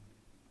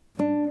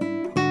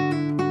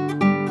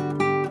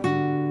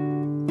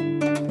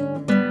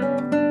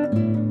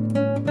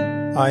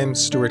I'm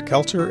Stuart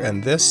Kelter,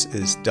 and this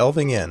is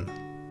Delving In.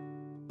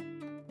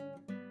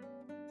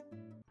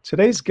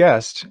 Today's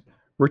guest,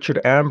 Richard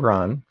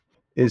Ambron,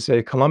 is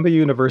a Columbia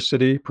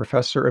University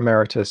professor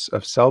emeritus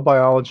of cell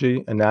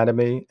biology,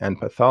 anatomy, and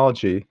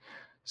pathology,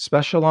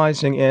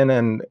 specializing in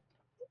and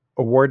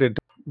awarded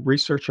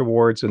research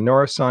awards in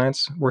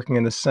neuroscience, working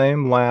in the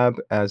same lab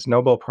as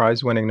Nobel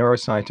Prize-winning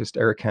neuroscientist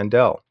Eric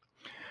Kandel.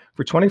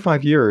 For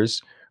 25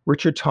 years,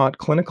 Richard taught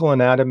clinical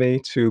anatomy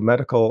to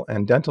medical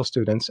and dental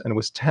students and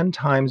was 10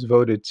 times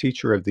voted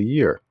Teacher of the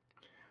Year.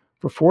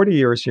 For 40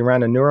 years, he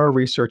ran a neuro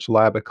research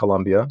lab at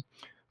Columbia,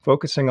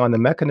 focusing on the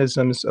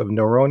mechanisms of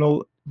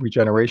neuronal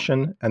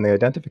regeneration and the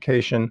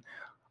identification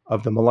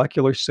of the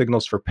molecular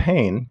signals for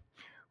pain,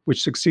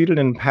 which succeeded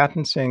in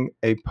patenting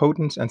a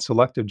potent and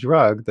selective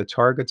drug that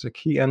targets a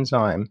key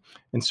enzyme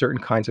in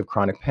certain kinds of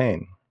chronic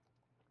pain.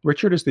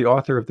 Richard is the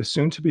author of the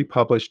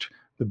soon-to-be-published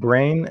The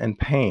Brain and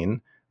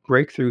Pain: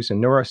 Breakthroughs in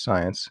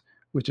Neuroscience,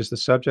 which is the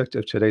subject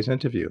of today's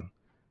interview.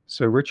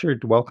 So,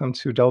 Richard, welcome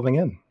to Delving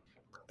In.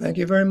 Thank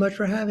you very much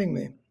for having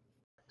me.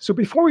 So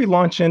before we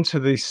launch into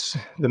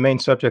the main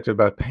subject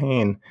about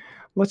pain,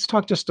 let's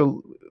talk just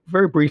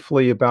very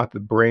briefly about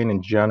the brain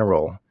in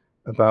general,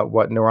 about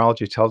what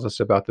neurology tells us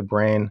about the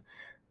brain,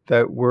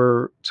 that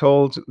we're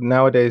told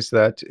nowadays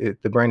that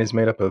the brain is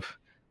made up of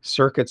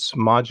circuits,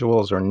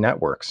 modules, or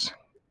networks.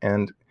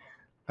 And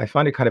I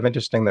find it kind of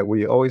interesting that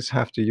we always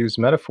have to use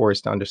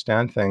metaphors to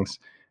understand things.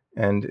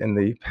 And in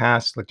the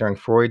past, like during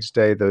Freud's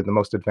day, the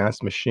most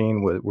advanced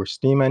machine were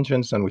steam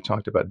engines, and we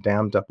talked about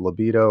dammed up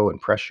libido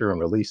and pressure and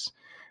release.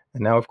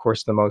 And now, of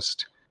course, the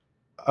most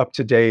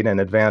up-to-date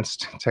and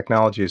advanced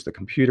technology is the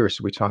computer,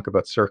 so we talk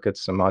about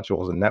circuits and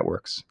modules and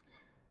networks.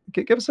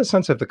 Give us a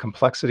sense of the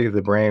complexity of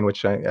the brain,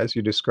 which, as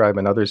you describe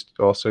and others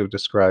also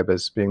describe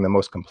as being the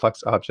most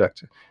complex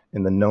object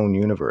in the known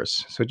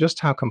universe. So just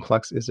how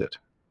complex is it?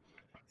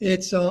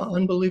 It's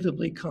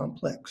unbelievably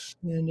complex.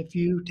 And if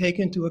you take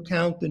into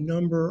account the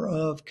number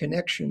of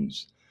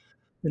connections,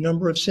 the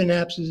number of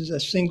synapses a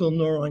single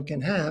neuron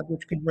can have,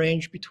 which can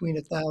range between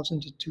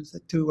 1,000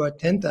 to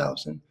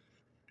 10,000,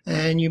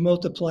 and you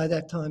multiply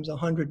that times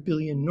 100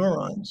 billion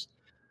neurons,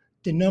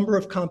 the number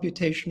of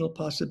computational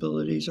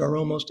possibilities are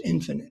almost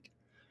infinite.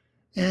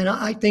 And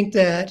I think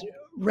that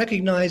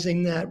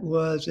recognizing that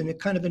was a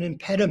kind of an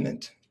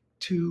impediment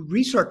to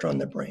research on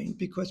the brain,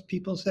 because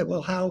people said,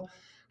 well, how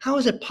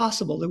is it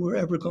possible that we're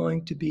ever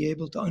going to be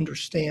able to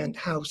understand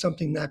how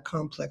something that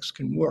complex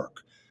can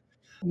work?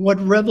 What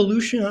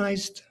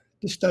revolutionized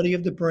the study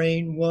of the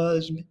brain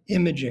was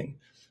imaging,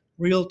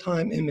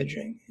 real-time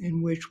imaging,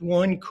 in which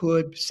one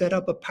could set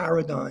up a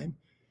paradigm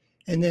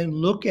and then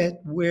look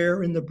at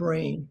where in the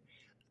brain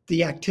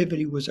the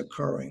activity was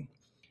occurring.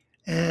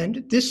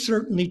 And this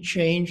certainly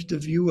changed the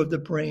view of the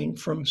brain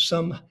from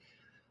some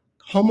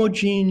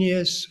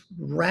homogeneous,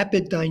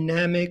 rapid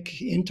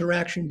dynamic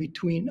interaction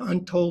between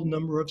untold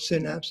number of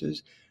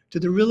synapses to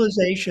the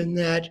realization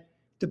that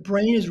the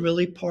brain is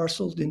really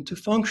parceled into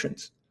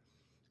functions.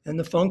 And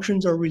the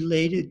functions are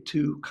related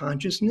to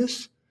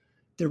consciousness,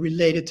 they're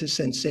related to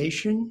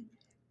sensation,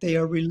 they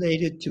are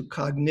related to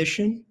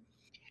cognition.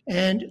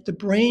 And the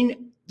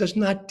brain does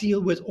not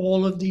deal with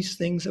all of these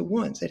things at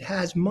once. It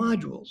has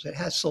modules, it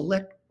has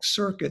select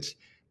circuits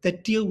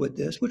that deal with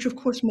this, which of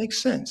course makes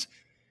sense.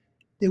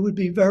 There would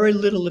be very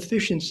little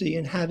efficiency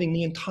in having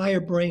the entire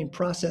brain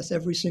process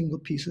every single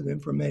piece of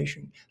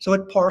information. So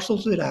it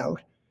parcels it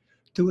out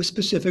to a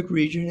specific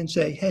region and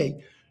say,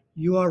 hey,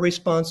 you are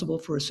responsible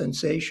for a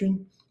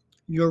sensation,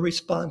 you're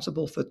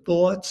responsible for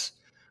thoughts,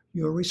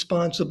 you're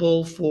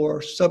responsible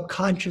for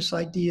subconscious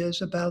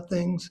ideas about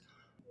things.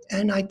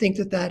 And I think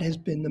that has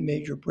been the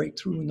major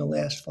breakthrough in the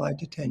last 5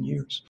 to 10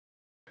 years.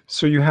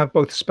 So you have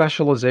both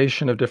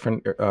specialization of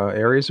different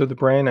areas of the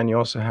brain, and you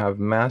also have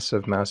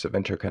massive, massive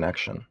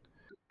interconnection.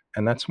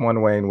 And that's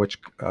one way in which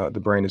the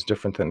brain is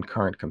different than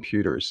current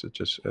computers.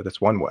 That's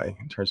one way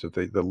in terms of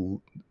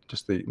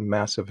just the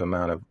massive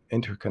amount of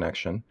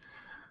interconnection,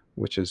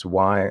 which is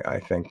why I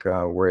think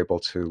we're able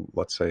to,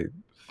 let's say,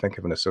 think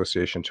of an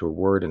association to a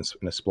word in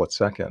a split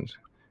second.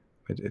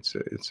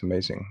 It's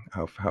amazing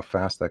how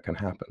fast that can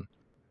happen.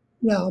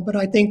 Yeah, but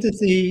I think that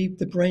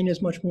the brain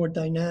is much more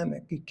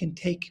dynamic. It can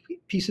take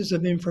pieces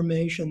of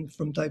information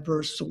from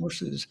diverse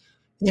sources,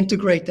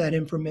 integrate that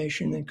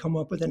information, and come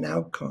up with an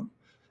outcome.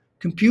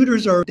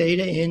 Computers are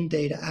data in,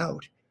 data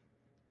out.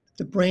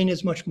 The brain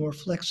is much more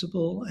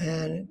flexible,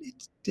 and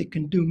it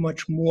can do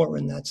much more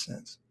in that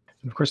sense.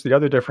 And of course, the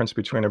other difference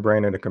between a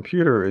brain and a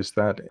computer is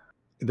that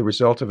the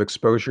result of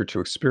exposure to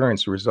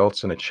experience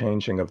results in a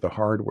changing of the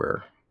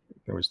hardware.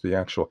 There was the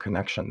actual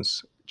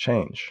connections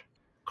change.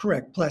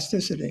 Correct,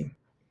 plasticity.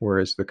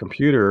 Whereas the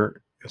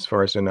computer, as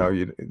far as I know,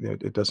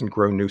 it doesn't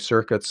grow new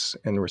circuits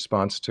in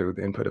response to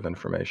the input of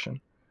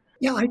information.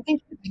 Yeah, I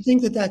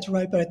think that that's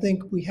right, but I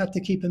think we have to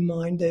keep in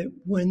mind that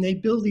when they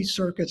build these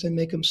circuits and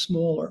make them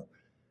smaller,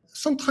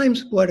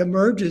 sometimes what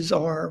emerges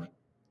are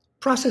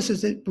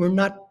processes that were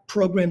not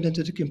programmed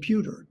into the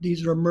computer.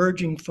 These are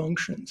emerging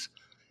functions.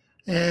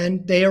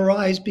 And they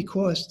arise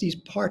because these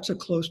parts are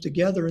close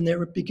together and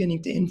they're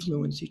beginning to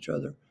influence each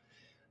other.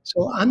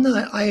 So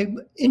I'm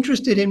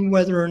interested in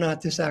whether or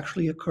not this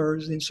actually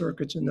occurs in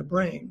circuits in the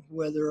brain,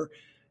 whether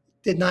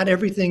that not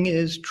everything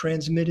is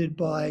transmitted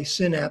by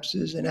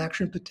synapses and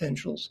action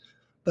potentials,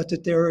 but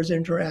that there is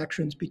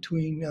interactions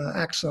between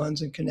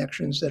axons and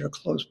connections that are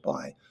close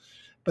by.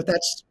 But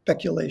that's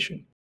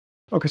speculation.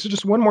 Okay, so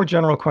just one more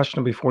general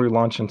question before we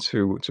launch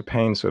into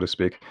pain, so to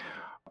speak.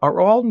 Are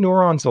all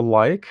neurons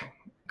alike?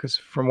 Because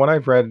from what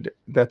I've read,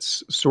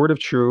 that's sort of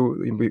true.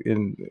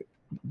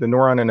 The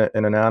neuron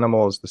in an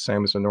animal is the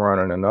same as a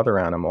neuron in another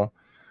animal,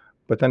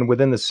 but then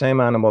within the same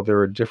animal, there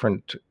are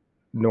different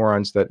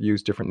neurons that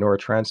use different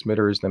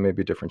neurotransmitters. They may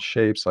be different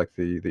shapes, like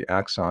the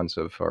axons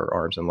of our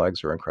arms and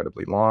legs are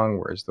incredibly long,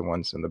 whereas the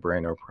ones in the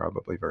brain are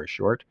probably very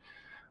short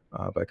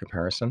by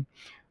comparison.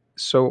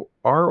 So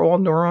are all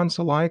neurons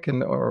alike?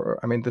 And or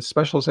I mean, the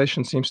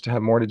specialization seems to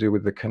have more to do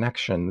with the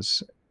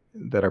connections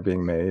that are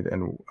being made,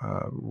 and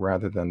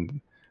rather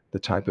than the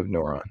type of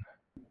neuron.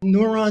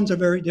 Neurons are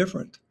very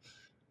different.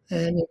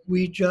 And if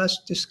we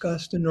just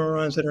discuss the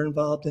neurons that are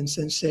involved in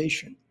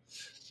sensation,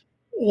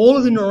 all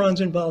of the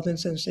neurons involved in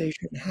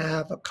sensation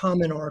have a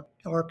common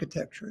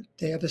architecture.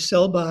 They have a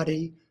cell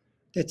body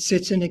that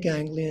sits in a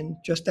ganglion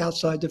just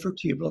outside the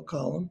vertebral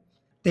column.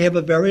 They have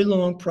a very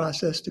long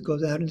process that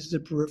goes out into the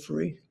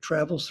periphery,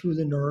 travels through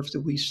the nerves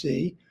that we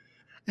see,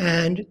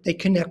 and they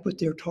connect with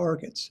their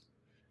targets.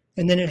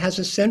 And then it has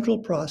a central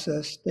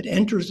process that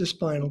enters the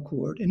spinal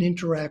cord and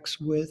interacts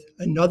with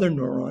another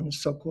neuron, a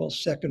so-called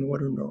second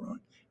order neuron,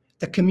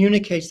 that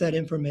communicates that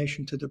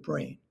information to the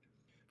brain.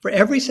 For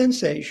every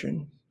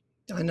sensation,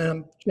 and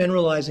I'm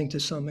generalizing to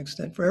some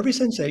extent, for every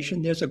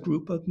sensation, there's a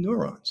group of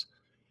neurons.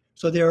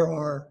 So there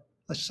are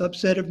a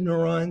subset of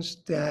neurons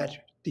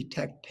that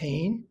detect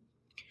pain.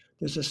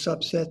 There's a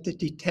subset that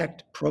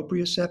detect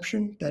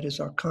proprioception, that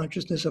is our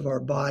consciousness of our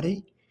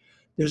body.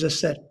 There's a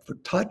set for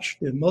touch.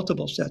 There are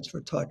multiple sets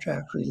for touch,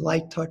 actually,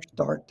 light touch,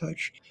 dark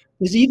touch.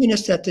 There's even a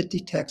set that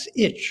detects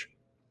itch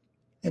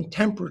and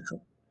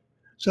temperature.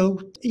 So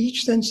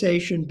each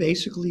sensation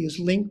basically is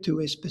linked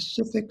to a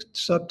specific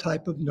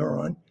subtype of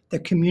neuron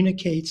that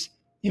communicates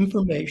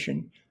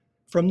information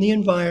from the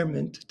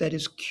environment that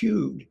is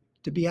cued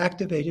to be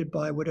activated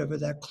by whatever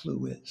that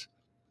clue is.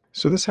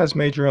 So this has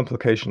major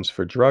implications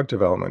for drug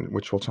development,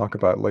 which we'll talk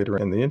about later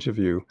in the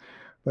interview.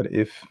 But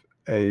if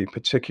a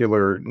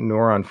particular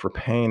neuron for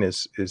pain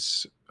is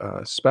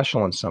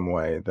special in some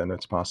way, then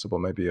it's possible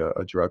maybe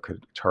a drug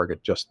could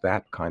target just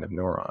that kind of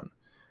neuron,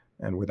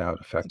 and without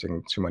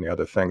affecting too many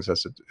other things.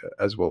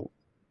 As we'll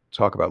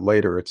talk about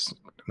later, it's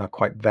not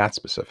quite that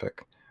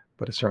specific,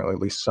 but it's certainly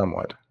at least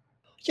somewhat.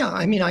 Yeah,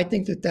 I mean, I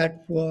think that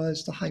that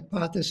was the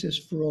hypothesis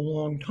for a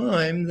long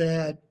time,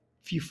 that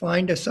if you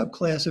find a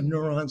subclass of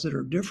neurons that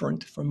are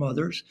different from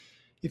others,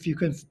 if you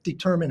can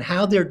determine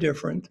how they're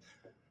different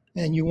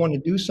and you want to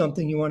do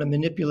something, you want to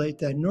manipulate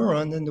that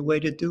neuron, then the way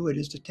to do it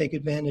is to take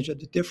advantage of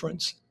the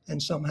difference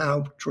and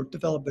somehow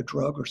develop a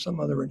drug or some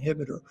other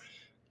inhibitor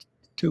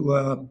to,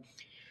 uh,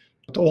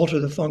 to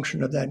alter the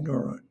function of that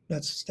neuron.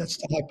 That's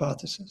the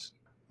hypothesis.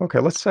 Okay,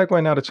 let's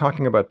segue now to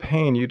talking about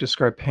pain. You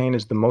describe pain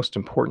as the most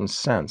important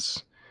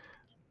sense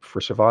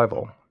for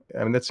survival.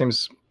 I mean, that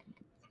seems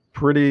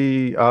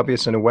pretty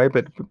obvious in a way,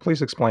 but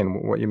please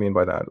explain what you mean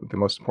by that. The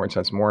most important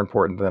sense, more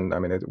important than, I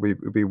mean,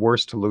 it'd be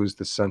worse to lose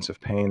the sense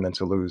of pain than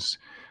to lose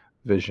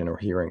vision or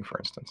hearing, for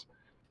instance.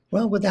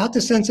 Well, without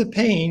the sense of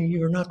pain,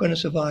 you're not going to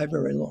survive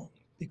very long,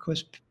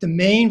 because the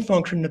main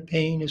function of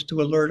pain is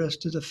to alert us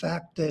to the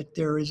fact that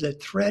there is a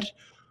threat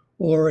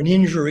or an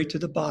injury to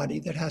the body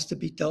that has to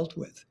be dealt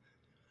with.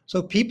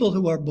 So people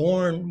who are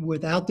born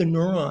without the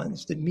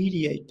neurons that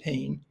mediate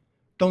pain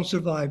don't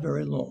survive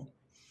very long.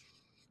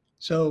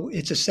 So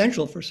it's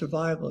essential for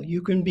survival.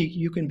 You can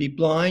be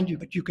blind,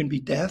 but you can be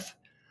deaf,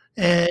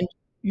 and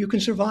you can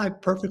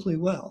survive perfectly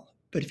well.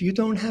 But if you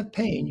don't have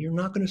pain, you're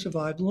not going to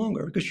survive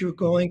longer, because you're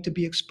going to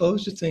be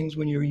exposed to things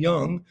when you're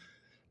young.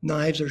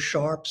 Knives are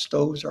sharp,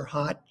 stoves are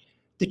hot,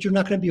 that you're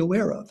not going to be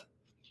aware of.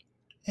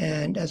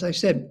 And as I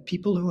said,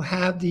 people who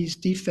have these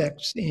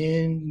defects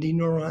in the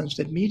neurons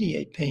that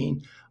mediate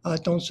pain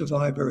don't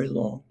survive very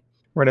long.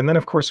 Right, and then,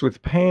 of course,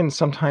 with pain,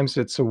 sometimes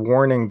it's a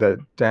warning that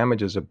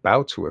damage is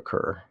about to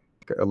occur.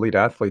 Elite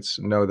athletes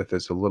know that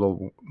there's a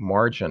little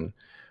margin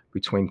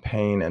between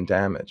pain and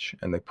damage,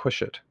 and they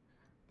push it.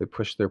 They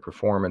push their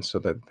performance so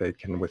that they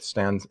can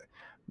withstand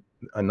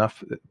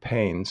enough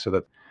pain so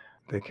that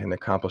they can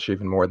accomplish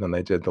even more than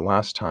they did the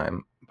last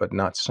time, but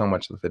not so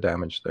much that they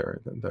damage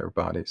their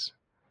bodies.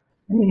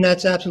 I mean,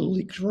 that's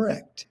absolutely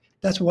correct.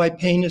 That's why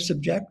pain is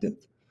subjective.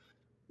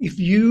 If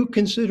you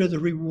consider the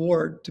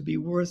reward to be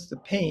worth the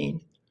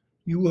pain,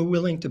 you are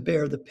willing to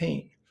bear the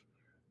pain.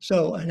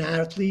 So an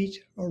athlete,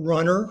 a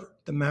runner,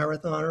 the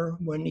marathoner,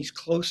 when he's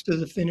close to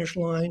the finish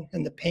line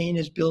and the pain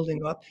is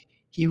building up,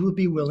 he will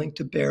be willing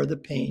to bear the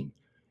pain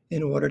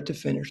in order to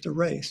finish the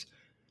race.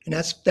 And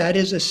that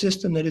is a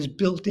system that is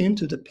built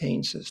into the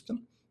pain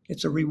system.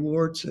 It's a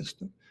reward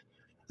system.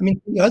 I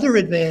mean, the other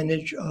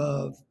advantage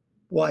of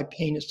why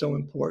pain is so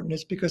important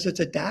is because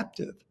it's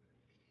adaptive.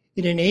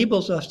 It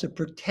enables us to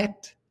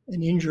protect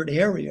an injured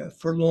area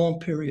for long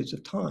periods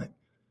of time.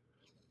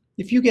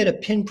 If you get a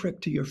pinprick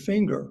to your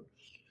finger,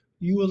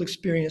 you will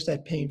experience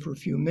that pain for a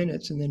few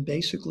minutes and then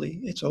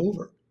basically it's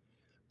over.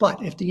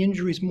 But if the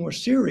injury is more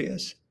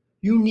serious,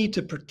 you need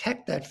to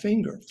protect that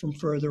finger from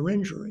further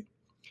injury.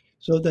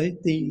 So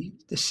the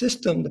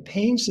system, the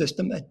pain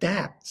system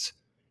adapts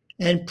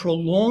and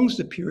prolongs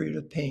the period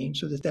of pain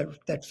so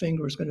that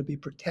finger is going to be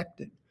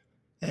protected.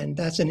 And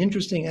that's an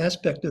interesting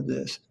aspect of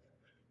this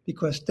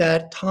because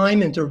that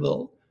time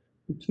interval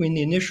between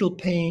the initial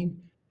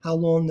pain, how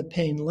long the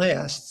pain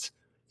lasts,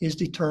 is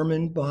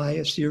determined by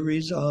a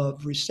series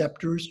of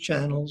receptors,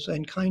 channels,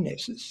 and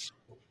kinases.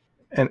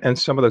 And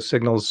some of those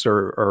signals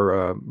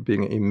are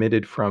being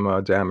emitted from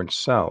a damaged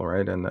cell,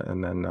 right? And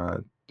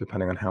then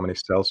depending on how many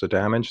cells are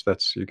damaged,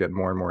 that's you get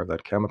more and more of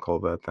that chemical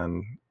that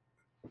then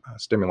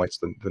stimulates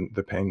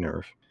the pain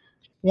nerve.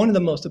 One of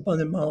the most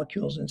abundant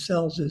molecules in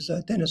cells is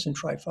adenosine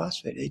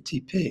triphosphate,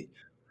 ATP.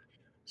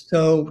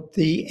 So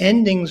the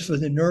endings for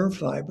the nerve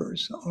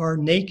fibers are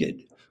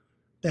naked.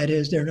 That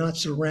is, they're not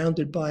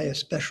surrounded by a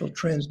special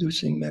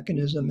transducing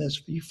mechanism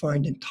as you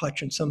find in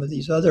touch and some of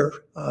these other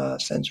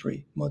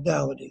sensory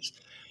modalities.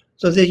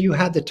 So that you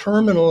have the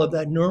terminal of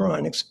that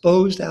neuron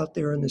exposed out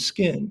there in the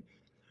skin.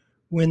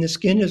 When the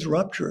skin is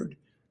ruptured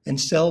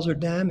and cells are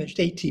damaged,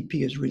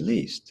 ATP is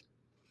released.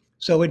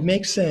 So it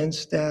makes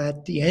sense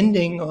that the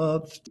ending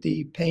of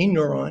the pain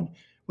neuron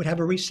would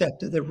have a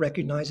receptor that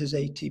recognizes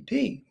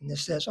ATP. And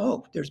this says,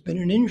 oh, there's been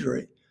an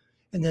injury.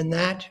 And then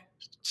that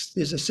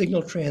is a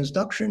signal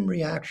transduction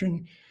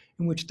reaction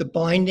in which the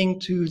binding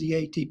to the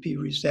ATP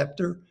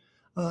receptor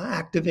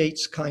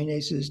activates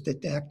kinases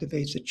that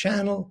activates a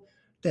channel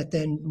that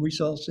then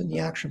results in the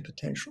action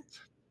potential.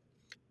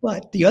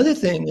 But the other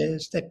thing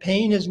is that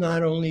pain is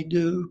not only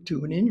due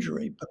to an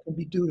injury, but can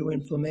be due to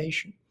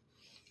inflammation.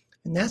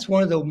 And that's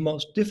one of the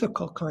most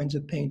difficult kinds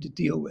of pain to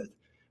deal with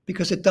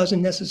because it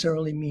doesn't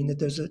necessarily mean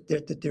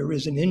that there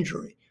is an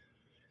injury.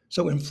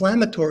 So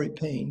inflammatory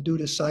pain due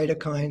to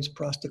cytokines,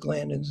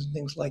 prostaglandins, and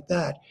things like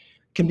that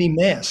can be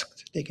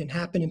masked. They can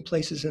happen in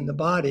places in the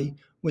body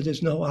where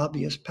there's no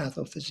obvious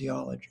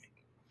pathophysiology.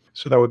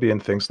 So that would be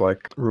in things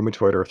like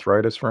rheumatoid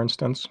arthritis, for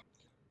instance?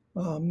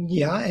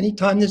 Yeah,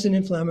 anytime there's an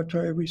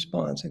inflammatory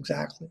response,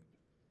 exactly.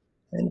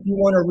 And if you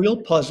want a real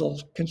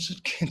puzzle,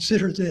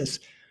 consider this.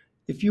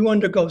 If you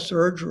undergo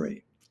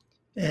surgery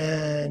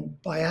and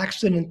by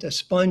accident a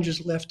sponge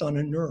is left on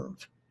a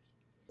nerve,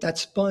 that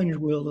sponge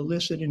will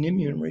elicit an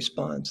immune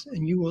response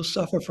and you will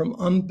suffer from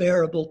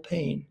unbearable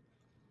pain.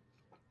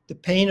 The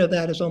pain of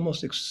that is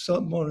almost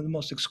one of the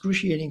most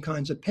excruciating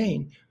kinds of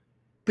pain.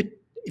 But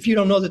if you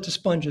don't know that the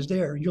sponge is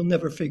there, you'll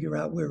never figure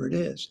out where it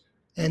is.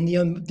 And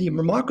the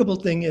remarkable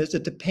thing is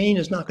that the pain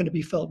is not going to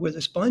be felt where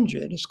the sponge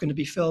is. It's going to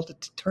be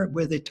felt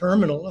where the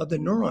terminal of the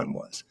neuron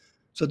was.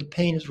 So the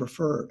pain is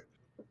referred.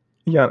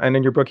 Yeah, and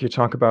in your book, you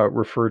talk about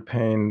referred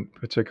pain,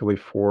 particularly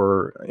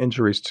for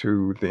injuries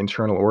to the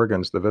internal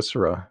organs, the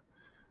viscera,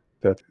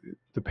 that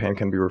the pain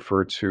can be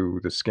referred to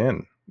the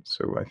skin.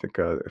 So I think,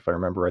 if I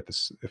remember right,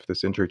 if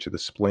this injury to the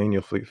spleen,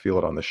 you'll feel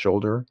it on the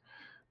shoulder,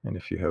 and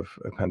if you have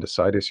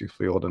appendicitis, you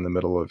feel it in the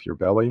middle of your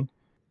belly.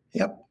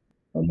 Yep.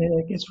 And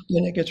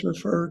then it gets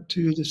referred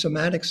to the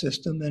somatic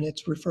system, and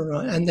it's referred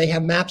on, and they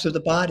have maps of the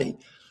body.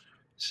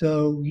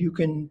 So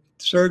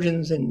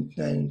surgeons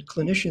and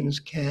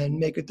clinicians can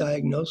make a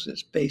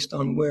diagnosis based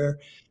on where,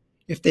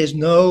 if there's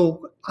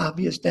no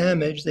obvious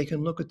damage, they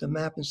can look at the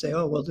map and say,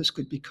 oh, well, this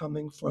could be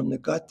coming from the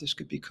gut, this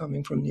could be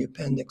coming from the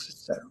appendix,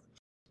 etc.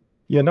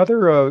 Yeah,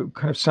 another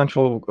kind of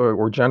central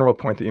or general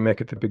point that you make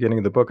at the beginning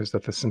of the book is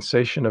that the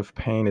sensation of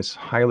pain is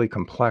highly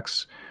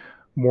complex,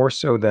 more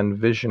so than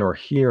vision or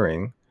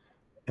hearing.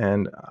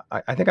 And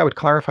I think I would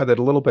clarify that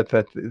a little bit,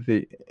 that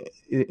the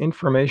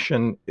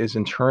information is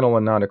internal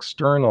and not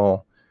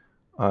external,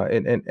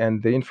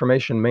 and the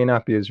information may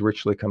not be as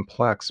richly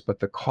complex, but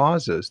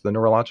the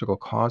neurological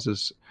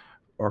causes,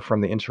 are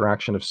from the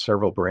interaction of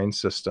several brain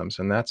systems,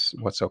 and that's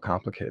what's so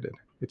complicated.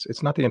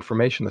 It's not the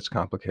information that's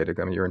complicated.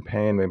 I mean, you're in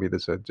pain, maybe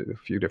there's a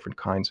few different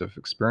kinds of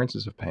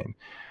experiences of pain,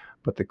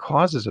 but the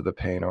causes of the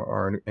pain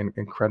are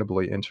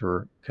incredibly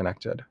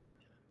interconnected.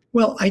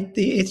 Well,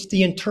 it's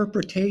the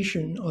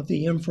interpretation of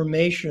the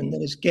information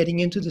that is getting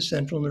into the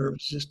central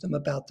nervous system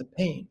about the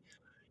pain.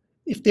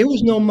 If there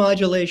was no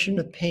modulation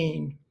of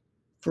pain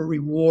for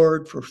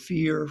reward, for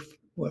fear,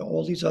 well,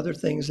 all these other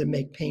things that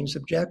make pain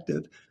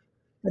subjective,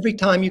 every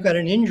time you got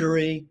an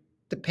injury,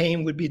 the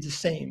pain would be the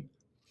same.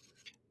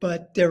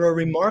 But there are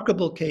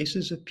remarkable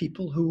cases of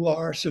people who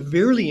are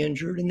severely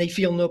injured and they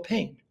feel no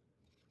pain.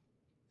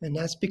 And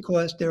that's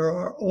because there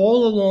are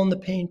all along the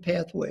pain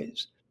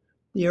pathways,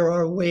 there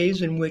are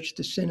ways in which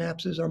the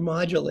synapses are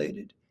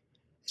modulated.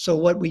 So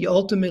what we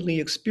ultimately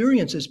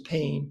experience as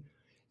pain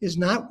is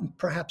not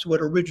perhaps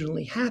what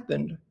originally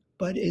happened,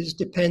 but is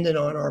dependent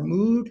on our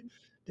mood,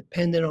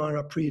 dependent on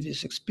our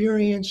previous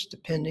experience,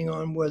 depending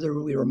on whether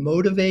we were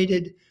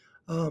motivated.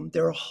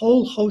 There are a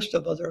whole host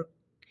of other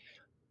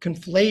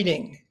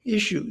conflating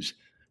issues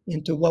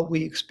into what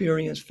we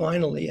experience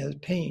finally as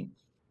pain.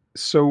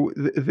 So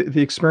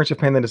the experience of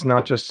pain then is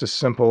not just a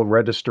simple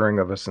registering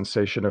of a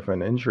sensation of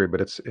an injury,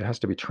 but it has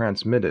to be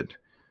transmitted.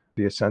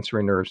 via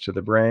sensory nerves to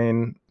the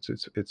brain.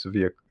 It's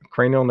via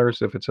cranial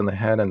nerves if it's in the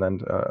head, and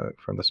then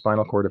from the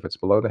spinal cord if it's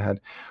below the head.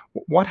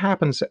 What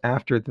happens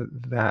after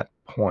that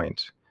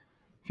point?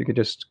 If you could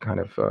just kind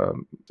of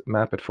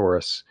map it for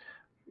us.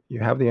 You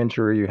have the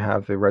injury, you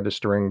have the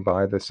registering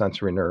by the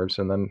sensory nerves,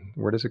 and then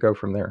where does it go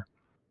from there?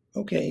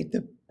 Okay,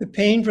 the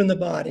pain from the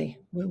body,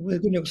 we're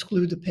going to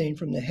exclude the pain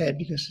from the head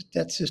because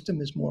that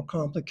system is more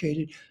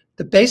complicated.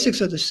 The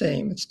basics are the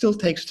same. It still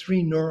takes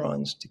 3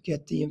 neurons to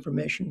get the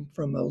information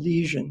from a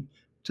lesion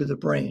to the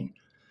brain.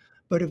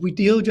 But if we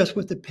deal just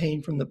with the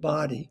pain from the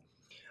body,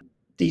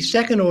 the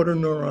second order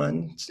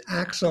neurons,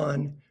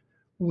 axon,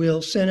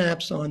 will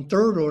synapse on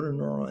third order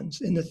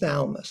neurons in the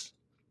thalamus.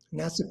 And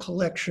that's a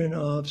collection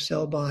of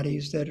cell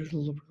bodies that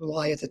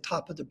lie at the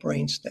top of the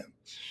brainstem.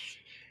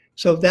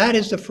 So that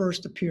is the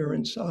first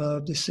appearance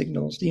of the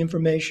signals, the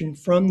information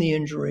from the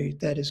injury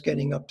that is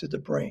getting up to the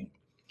brain.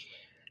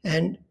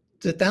 And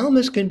the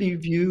thalamus can be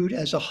viewed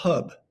as a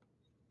hub.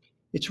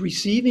 It's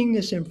receiving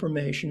this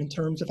information in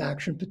terms of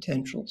action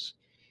potentials.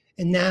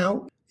 And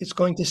now it's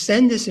going to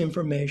send this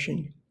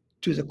information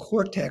to the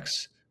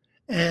cortex.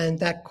 And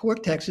that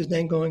cortex is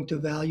then going to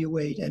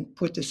evaluate and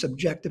put the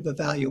subjective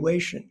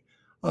evaluation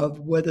of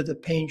whether the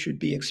pain should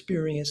be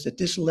experienced at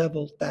this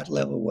level, that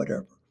level,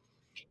 whatever.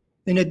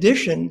 In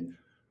addition,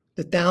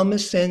 the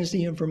thalamus sends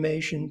the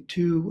information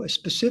to a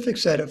specific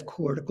set of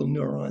cortical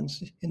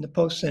neurons in the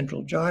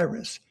postcentral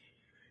gyrus.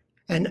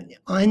 And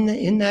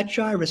in that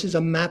gyrus is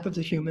a map of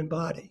the human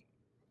body.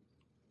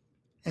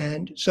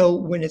 And so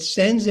when it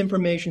sends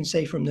information,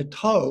 say, from the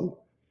toe,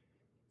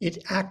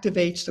 it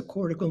activates the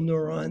cortical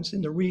neurons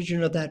in the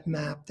region of that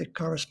map that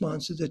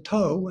corresponds to the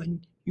toe.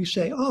 And you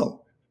say,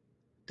 oh,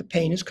 the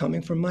pain is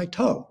coming from my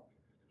toe.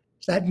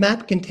 That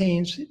map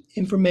contains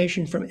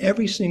information from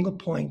every single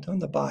point on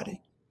the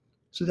body.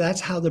 So that's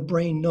how the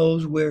brain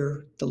knows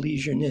where the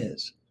lesion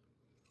is.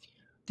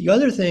 The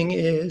other thing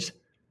is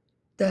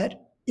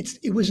that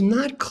it was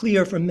not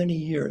clear for many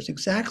years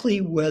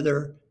exactly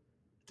whether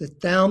the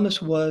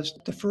thalamus was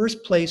the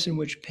first place in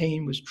which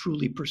pain was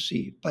truly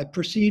perceived. By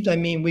perceived, I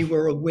mean we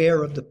were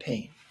aware of the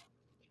pain.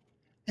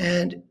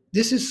 And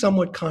this is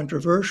somewhat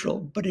controversial,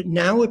 but it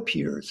now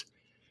appears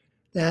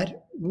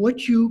that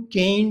what you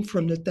gain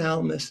from the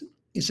thalamus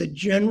is a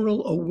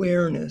general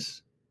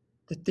awareness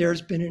that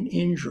there's been an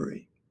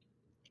injury,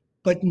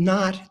 but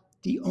not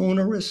the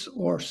onerous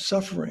or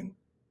suffering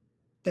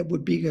that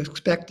would be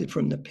expected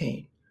from the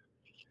pain.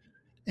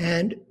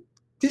 And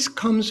this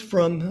comes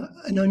from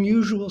an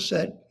unusual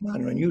set, not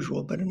an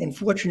unusual, but an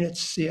unfortunate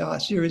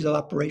series of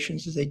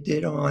operations that they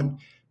did on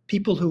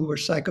people who were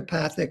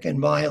psychopathic and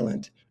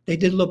violent. They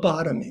did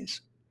lobotomies.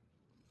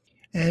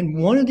 And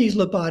one of these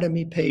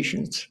lobotomy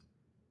patients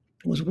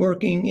was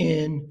working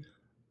in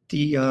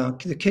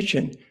the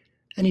kitchen,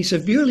 and he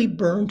severely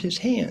burned his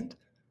hand.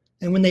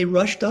 And when they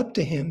rushed up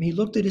to him, he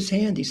looked at his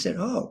hand. He said,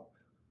 oh,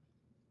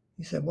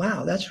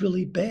 wow, that's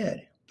really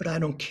bad, but I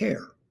don't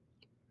care.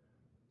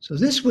 So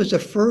this was the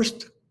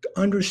first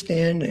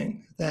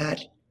understanding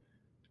that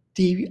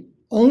the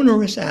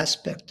onerous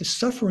aspect, the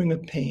suffering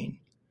of pain,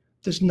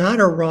 does not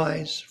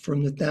arise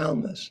from the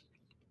thalamus,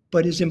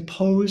 but is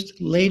imposed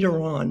later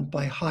on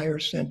by higher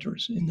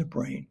centers in the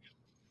brain.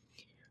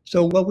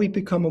 So what we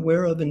become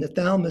aware of in the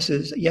thalamus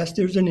is, yes,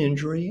 there's an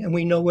injury, and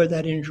we know where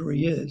that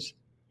injury is.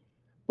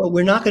 But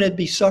we're not going to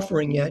be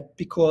suffering yet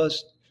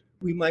because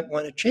we might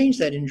want to change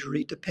that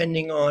injury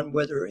depending on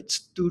whether it's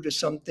due to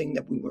something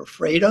that we were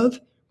afraid of,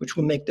 which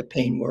will make the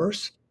pain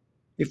worse.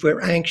 If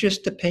we're anxious,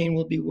 the pain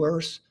will be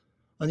worse.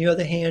 On the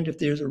other hand, if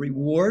there's a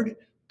reward,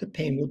 the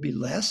pain will be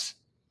less.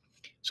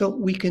 So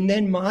we can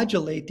then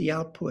modulate the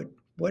output.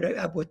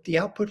 What the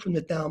output from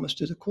the thalamus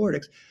to the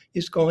cortex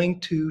is going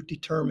to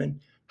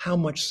determine how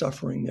much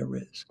suffering there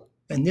is.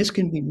 And this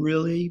can be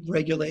really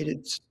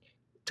regulated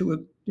to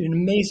an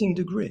amazing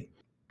degree.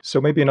 So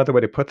maybe another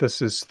way to put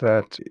this is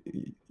that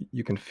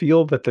you can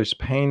feel that there's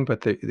pain,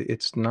 but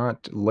it's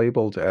not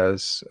labeled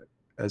as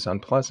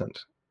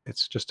unpleasant.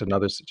 It's just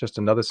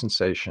another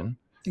sensation.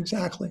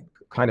 Exactly.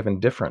 Kind of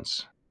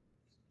indifference.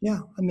 Yeah,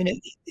 I mean,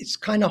 it's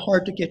kind of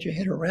hard to get your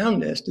head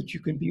around this, that you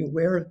can be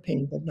aware of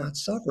pain but not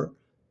suffer.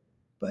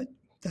 But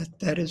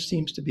that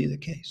seems to be the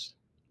case.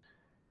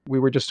 We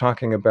were just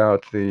talking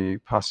about the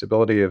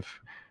possibility of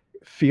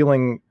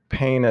feeling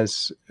pain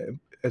as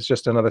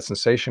just another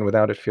sensation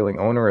without it feeling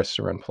onerous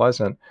or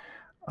unpleasant.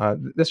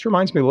 This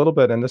reminds me a little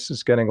bit, and this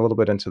is getting a little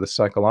bit into the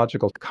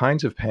psychological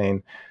kinds of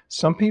pain.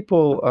 Some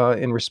people,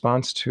 in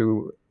response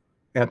to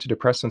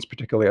antidepressants,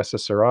 particularly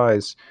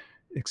SSRIs,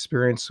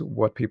 experience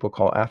what people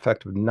call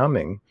affective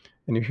numbing.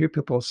 And you hear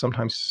people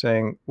sometimes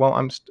saying, well,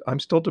 I'm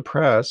still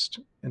depressed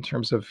in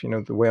terms of,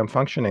 the way I'm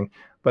functioning,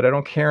 but I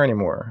don't care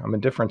anymore. I'm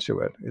indifferent to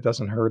it. It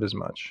doesn't hurt as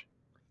much.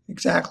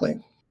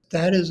 Exactly.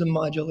 That is a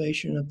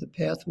modulation of the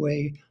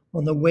pathway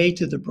on the way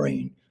to the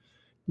brain.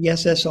 The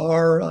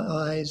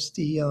SSRIs,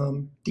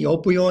 the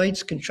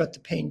opioids can shut the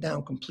pain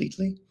down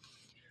completely.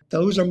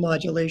 Those are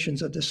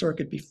modulations of the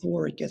circuit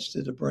before it gets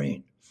to the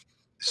brain.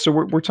 So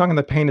we're talking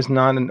the pain is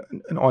not an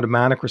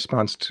automatic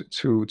response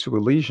to a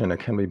lesion. It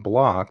can be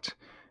blocked.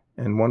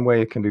 And one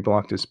way it can be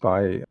blocked is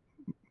by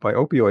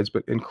opioids,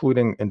 but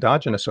including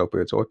endogenous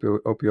opioids,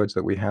 opioids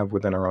that we have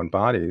within our own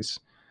bodies.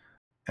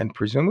 And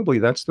presumably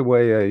that's the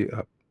way a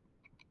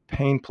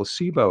pain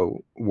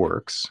placebo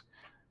works,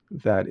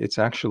 that it's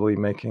actually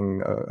making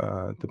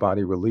the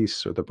body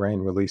release or the brain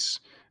release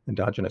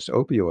endogenous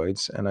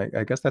opioids. And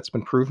I guess that's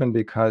been proven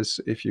because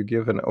if you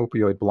give an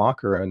opioid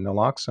blocker, a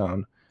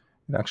naloxone,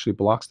 it actually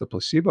blocks the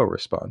placebo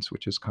response,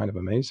 which is kind of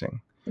amazing.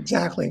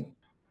 Exactly.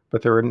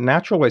 But there are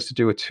natural ways to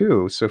do it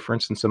too. So, for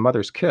instance, a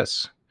mother's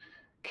kiss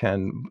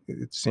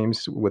it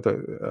seems, with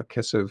a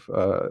kiss of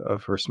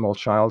her small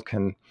child,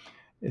 can,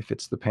 if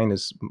the pain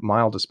is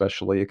mild,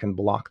 especially, it can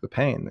block the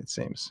pain. It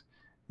seems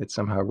it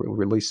somehow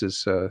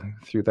releases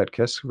through that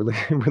kiss,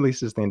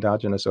 releases the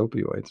endogenous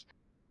opioids.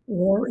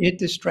 Or it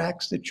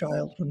distracts the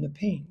child from the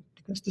pain,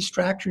 because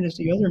distraction is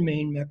the other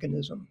main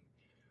mechanism.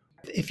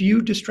 If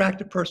you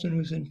distract a person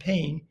who's in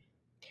pain,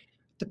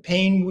 the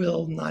pain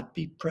will not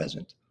be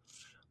present.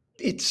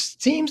 It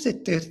seems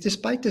that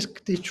despite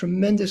the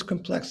tremendous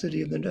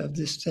complexity of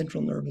this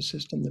central nervous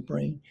system, the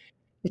brain,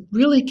 it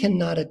really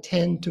cannot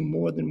attend to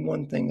more than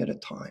one thing at a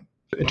time.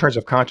 In terms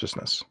of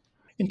consciousness.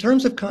 In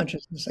terms of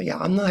consciousness, yeah,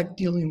 I'm not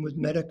dealing with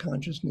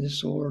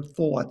meta-consciousness or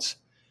thoughts.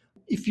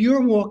 If you're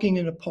walking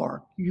in a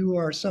park, you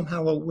are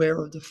somehow aware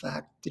of the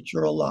fact that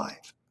you're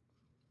alive.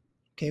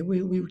 Okay,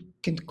 we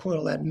can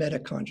call that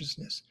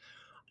meta-consciousness.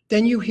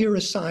 Then you hear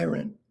a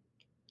siren,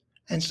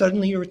 and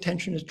suddenly your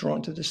attention is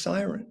drawn to the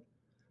siren.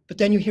 But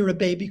then you hear a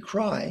baby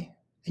cry,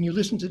 and you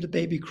listen to the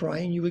baby cry,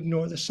 and you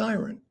ignore the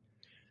siren.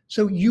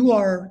 So you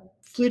are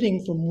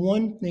flitting from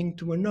one thing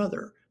to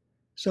another.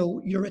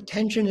 So your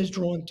attention is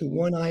drawn to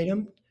one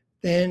item,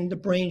 then the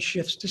brain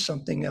shifts to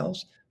something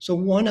else. So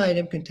one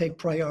item can take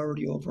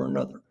priority over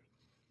another.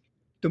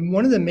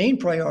 One of the main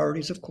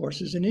priorities, of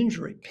course, is an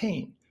injury,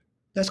 pain.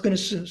 That's going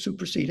to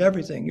supersede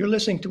everything. You're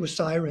listening to a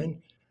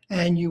siren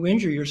and you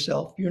injure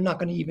yourself, you're not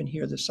going to even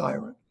hear the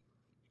siren.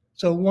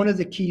 So one of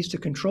the keys to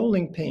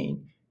controlling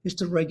pain is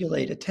to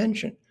regulate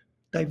attention,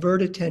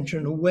 divert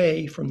attention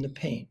away from the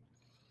pain.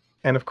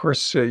 And of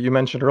course, you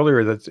mentioned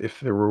earlier that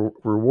if the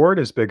reward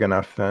is big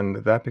enough,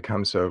 then that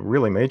becomes a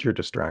really major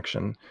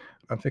distraction.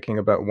 I'm thinking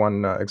about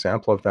one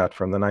example of that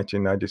from the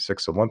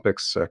 1996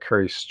 Olympics.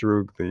 Carrie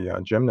Strug, the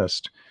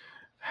gymnast,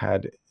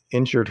 had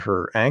injured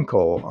her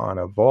ankle on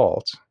a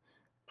vault,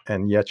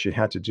 and yet she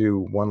had to do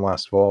one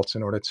last vault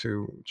in order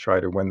to try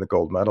to win the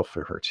gold medal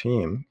for her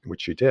team,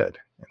 which she did.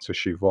 And so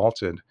she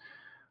vaulted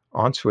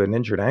onto an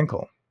injured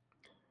ankle.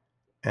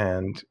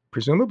 And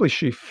presumably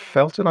she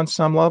felt it on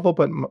some level,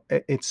 but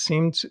it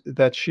seemed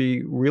that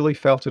she really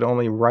felt it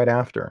only right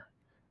after.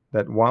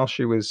 That while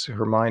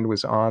her mind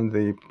was on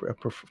the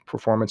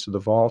performance of the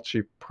vault,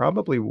 she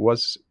probably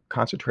was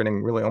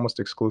concentrating really almost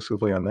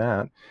exclusively on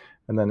that.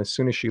 And then as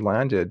soon as she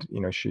landed,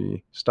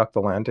 she stuck the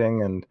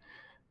landing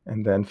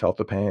and then felt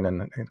the pain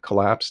and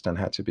collapsed and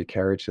had to be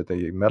carried to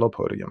the medal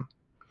podium.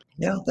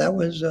 Yeah, that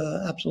was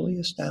absolutely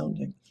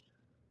astounding.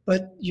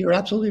 But you're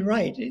absolutely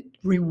right.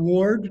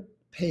 Reward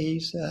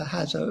has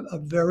a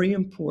very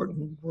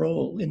important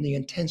role in the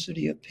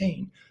intensity of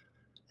pain.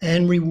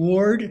 And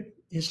reward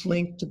is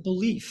linked to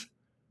belief.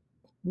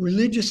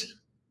 Religious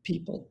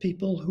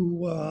people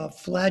who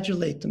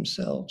flagellate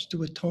themselves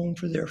to atone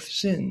for their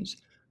sins,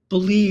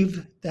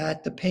 believe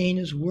that the pain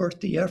is worth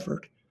the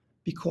effort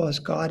because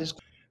God is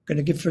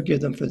going to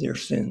forgive them for their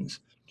sins.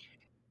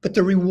 But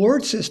the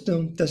reward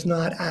system does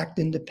not act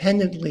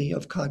independently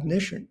of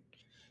cognition.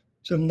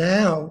 So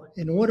now,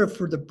 in order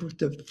for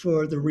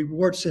the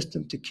reward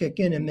system to kick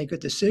in and make a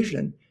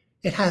decision,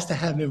 it has to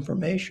have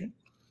information.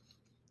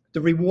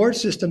 The reward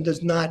system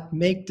does not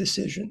make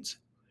decisions.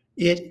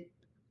 It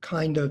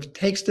kind of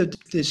takes the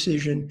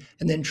decision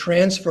and then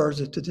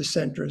transfers it to the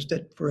centers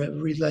that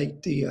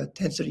relate the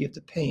intensity of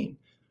the pain.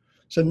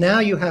 So now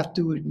you have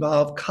to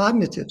involve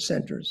cognitive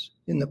centers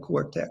in the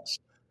cortex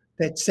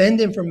that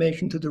send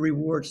information to the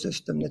reward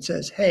system that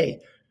says, hey,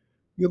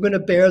 you're going to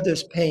bear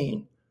this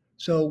pain.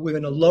 So we're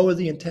going to lower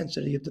the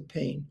intensity of the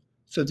pain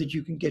so that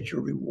you can get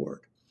your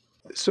reward.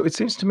 So it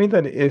seems to me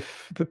that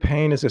if the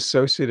pain is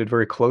associated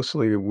very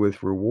closely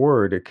with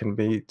reward, it can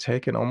be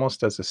taken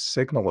almost as a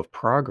signal of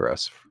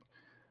progress.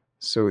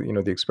 So,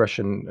 the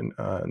expression,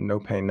 no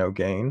pain, no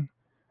gain,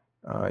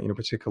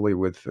 particularly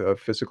with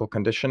physical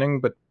conditioning,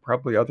 but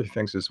probably other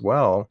things as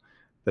well,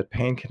 that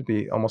pain can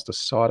be almost a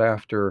sought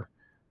after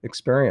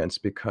experience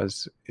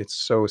because it's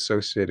so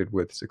associated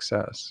with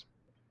success.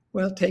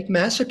 Well, take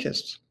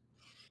masochists.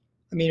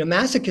 I mean, a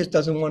masochist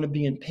doesn't want to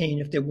be in pain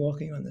if they're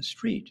walking on the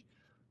street.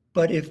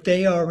 But if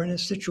they are in a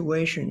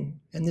situation,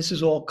 and this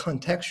is all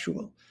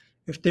contextual,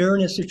 if they're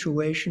in a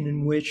situation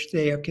in which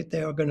they are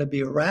going to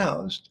be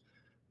aroused,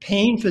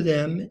 pain for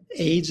them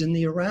aids in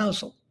the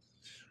arousal.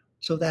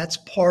 So that's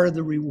part of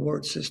the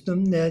reward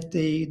system, that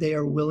they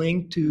are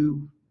willing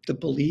to the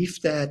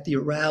belief that the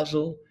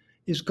arousal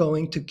is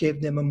going to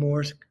give them a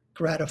more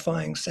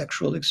gratifying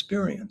sexual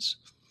experience.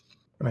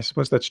 And I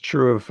suppose that's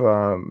true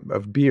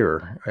of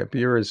beer.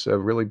 Beer is a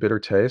really bitter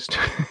taste.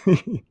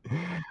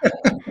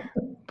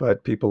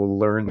 but people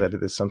learn that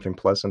it is something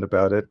pleasant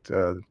about it,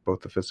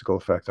 both the physical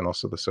effect and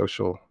also the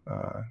social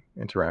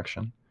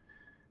interaction.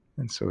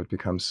 And so it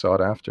becomes sought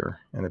after,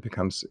 and it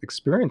becomes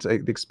experience.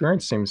 The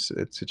experience seems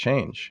to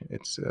change.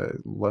 It's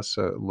less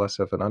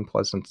of an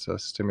unpleasant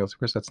stimulus. Of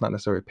course, that's not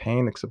necessarily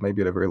pain, except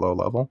maybe at a very low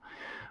level,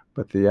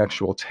 but the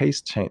actual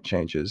taste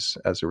changes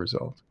as a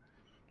result.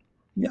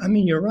 Yeah, I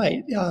mean, you're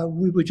right.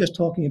 We were just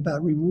talking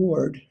about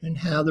reward and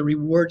how the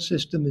reward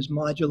system is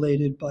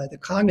modulated by the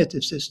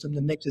cognitive system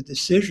that makes a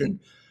decision.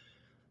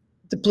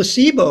 The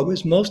placebo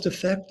is most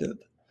effective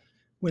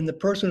when the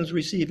person who's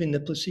receiving the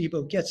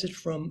placebo gets it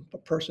from a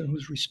person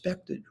who's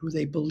respected, who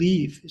they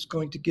believe is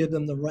going to give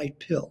them the right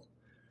pill.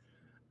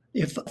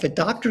 If a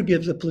doctor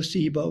gives a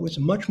placebo, it's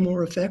much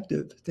more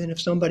effective than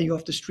if somebody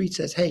off the street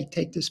says, hey,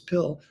 take this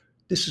pill,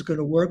 this is going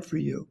to work for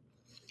you.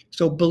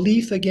 So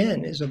belief,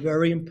 again, is a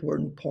very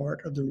important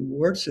part of the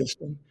reward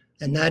system.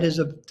 And that is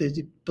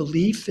the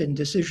belief in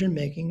decision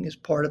making is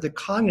part of the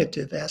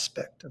cognitive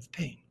aspect of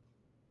pain.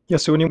 Yeah,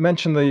 so when you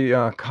mention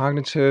the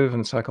cognitive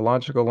and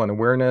psychological and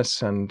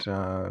awareness and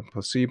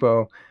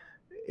placebo,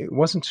 it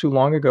wasn't too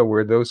long ago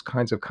where those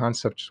kinds of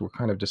concepts were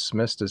kind of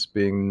dismissed as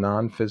being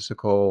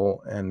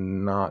non-physical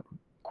and not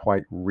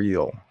quite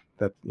real.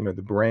 That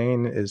the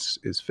brain is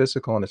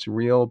physical and it's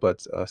real,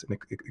 but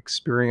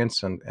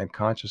experience and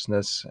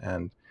consciousness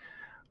and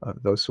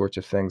those sorts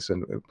of things,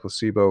 and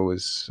placebo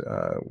was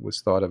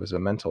thought of as a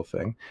mental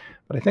thing.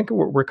 But I think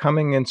we're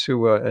coming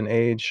into an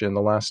age in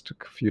the last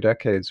few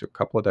decades or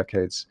couple of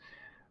decades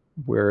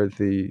where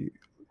the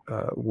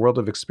world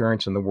of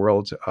experience and the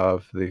world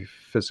of the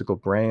physical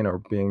brain are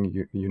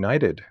being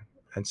united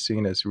and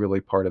seen as really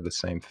part of the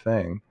same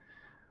thing,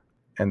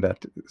 and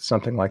that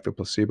something like the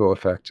placebo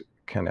effect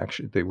can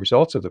actually, the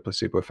results of the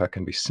placebo effect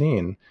can be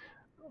seen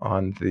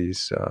on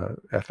these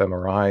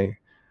fMRI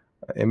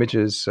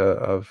images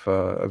of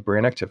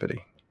brain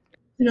activity.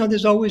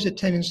 There's always a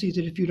tendency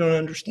that if you don't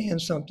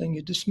understand something,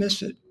 you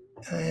dismiss it.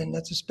 And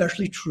that's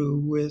especially true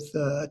with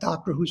a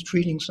doctor who's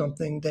treating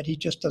something that he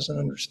just doesn't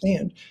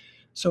understand.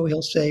 So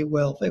he'll say,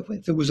 well,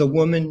 if it was a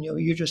woman,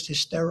 you're just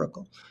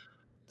hysterical.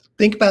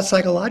 Think about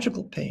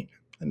psychological pain.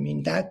 I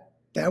mean, that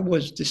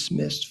was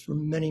dismissed for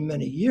many,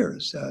 many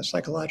years.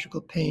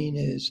 Psychological pain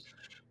is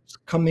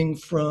coming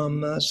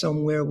from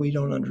somewhere we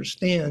don't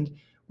understand.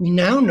 We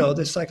now know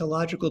that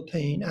psychological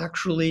pain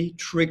actually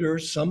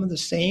triggers some of the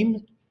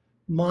same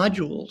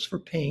modules for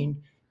pain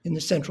in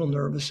the central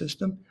nervous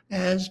system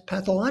as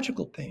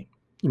pathological pain.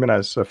 You mean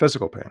as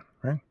physical pain,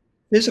 right?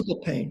 Physical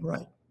pain,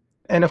 right.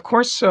 And of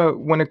course,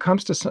 when it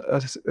comes to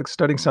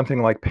studying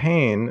something like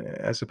pain,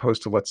 as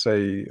opposed to, let's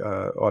say,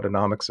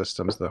 autonomic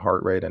systems, the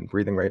heart rate and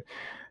breathing rate,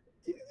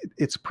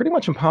 it's pretty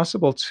much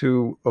impossible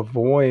to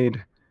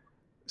avoid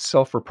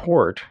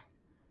self-report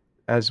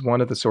as one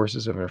of the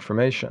sources of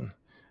information.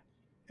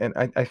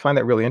 And I find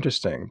that really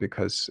interesting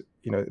because,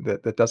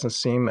 that doesn't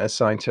seem as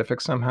scientific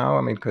somehow.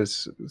 I mean,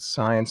 because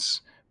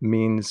science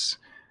means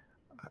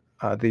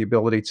the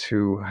ability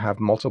to have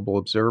multiple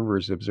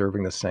observers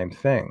observing the same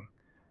thing.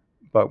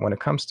 But when it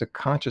comes to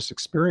conscious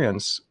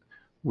experience,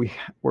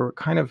 we're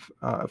kind of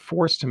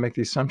forced to make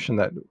the assumption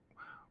that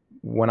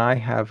when I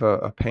have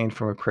a pain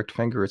from a pricked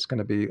finger, it's going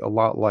to be a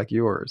lot like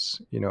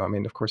yours. I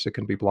mean, of course, it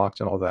can be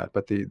blocked and all that,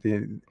 but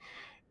the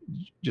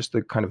just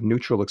the kind of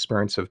neutral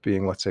experience of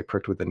being, let's say,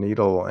 pricked with a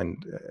needle,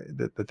 and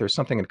that there's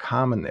something in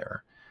common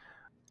there.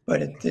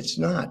 But it's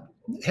not.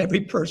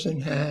 Every person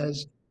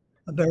has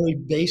a very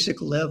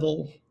basic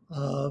level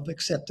of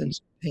acceptance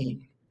of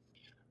pain,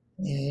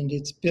 and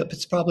it's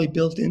probably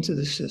built into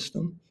the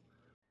system.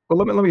 Well,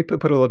 let me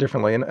put it a little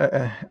differently. And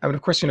I mean,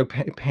 of course,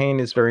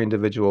 pain is very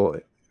individual,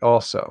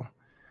 also,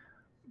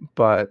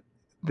 but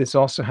this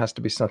also has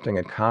to be something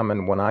in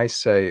common. When I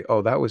say,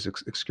 "Oh, that was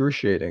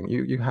excruciating,"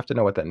 you have to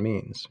know what that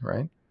means,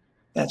 right?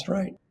 That's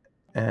right.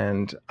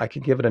 And I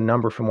can give it a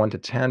number from 1 to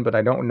 10, but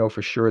I don't know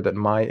for sure that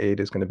my 8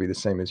 is going to be the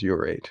same as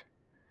your 8.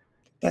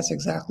 That's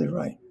exactly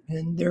right.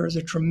 And there is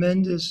a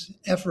tremendous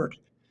effort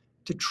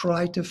to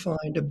try to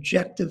find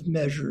objective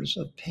measures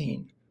of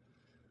pain.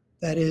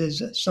 That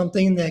is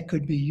something that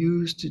could be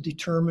used to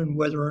determine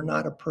whether or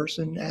not a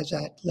person is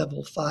at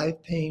level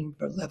 5 pain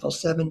or level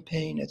 7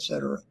 pain, et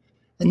cetera.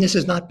 And this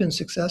has not been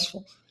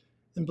successful.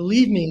 And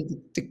believe me,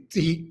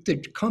 the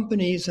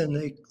companies and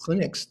the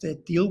clinics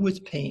that deal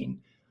with pain,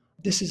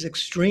 this is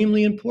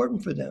extremely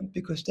important for them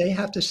because they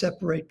have to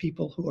separate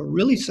people who are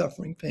really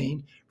suffering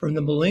pain from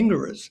the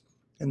malingerers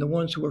and the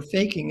ones who are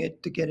faking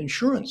it to get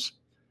insurance.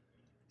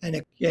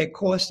 And it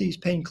costs these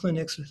pain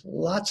clinics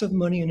lots of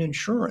money in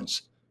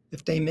insurance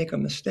if they make a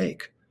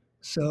mistake.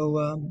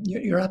 So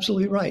you're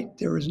absolutely right.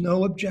 There is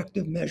no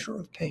objective measure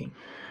of pain.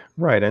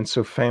 Right, and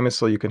so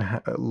famously, you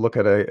can look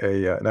at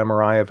an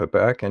MRI of a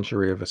back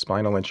injury, of a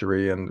spinal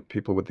injury, and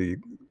people with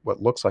what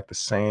looks like the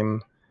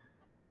same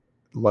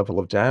level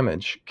of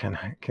damage can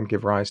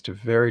give rise to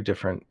very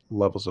different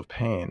levels of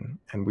pain,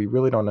 and we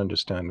really don't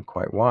understand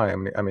quite why.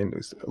 I mean,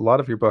 a lot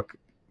of your book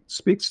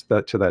speaks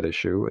to that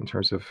issue in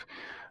terms of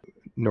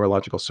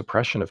neurological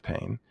suppression of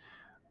pain,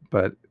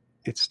 but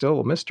it's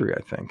still a mystery,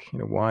 I think.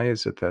 Why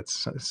is it that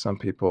some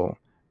people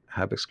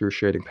have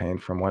excruciating pain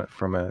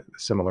from a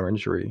similar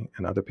injury,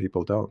 and other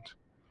people don't.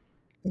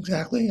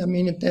 Exactly. I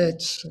mean,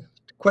 it's the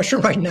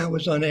question right now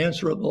is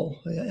unanswerable,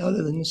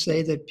 other than to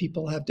say that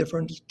people have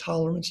different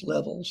tolerance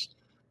levels.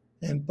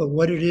 But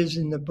what it is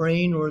in the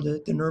brain or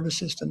the nervous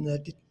system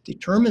that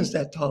determines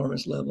that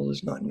tolerance level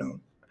is not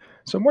known.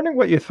 So I'm wondering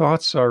what your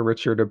thoughts are,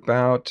 Richard,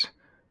 about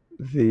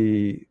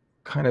the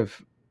kind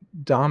of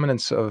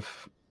dominance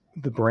of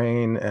the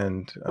brain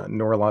and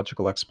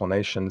neurological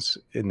explanations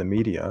in the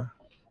media.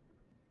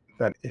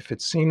 That if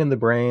it's seen in the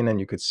brain and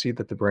you could see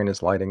that the brain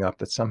is lighting up,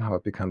 that somehow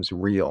it becomes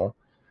real.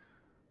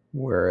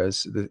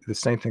 Whereas the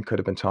same thing could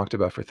have been talked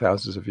about for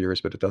thousands of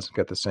years, but it doesn't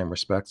get the same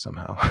respect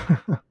somehow.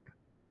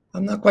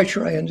 I'm not quite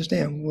sure I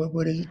understand.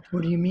 What is it?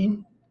 What do you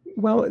mean?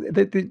 Well,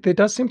 there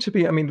does seem to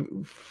be, I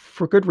mean,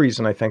 for good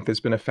reason, I think there's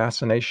been a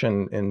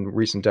fascination in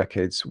recent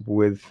decades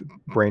with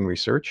brain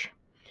research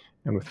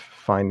and with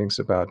findings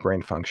about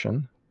brain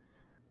function.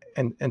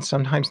 And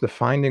sometimes the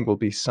finding will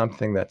be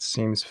something that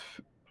seems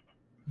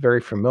very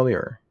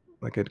familiar.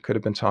 Like it could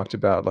have been talked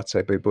about, let's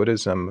say, by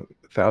Buddhism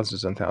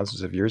thousands and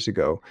thousands of years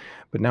ago,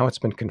 but now it's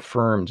been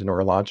confirmed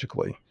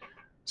neurologically.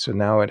 So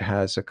now it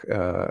has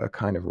a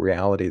kind of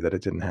reality that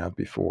it didn't have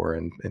before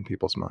in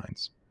people's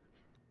minds.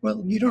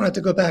 Well, you don't have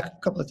to go back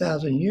a couple of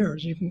thousand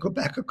years. You can go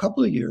back a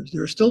couple of years.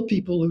 There are still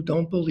people who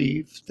don't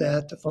believe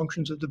that the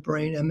functions of the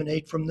brain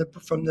emanate from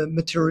the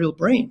material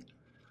brain.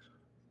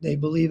 They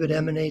believe it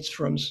emanates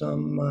from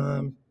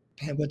some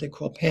what they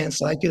call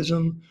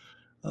panpsychism,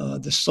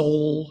 the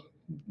soul,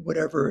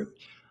 whatever.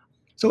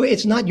 So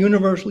it's not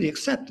universally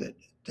accepted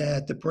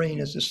that the brain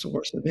is the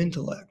source of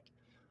intellect.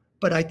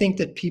 But I think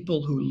that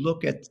people who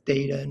look at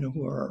data and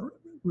who are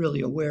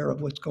really aware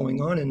of what's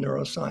going on in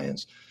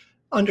neuroscience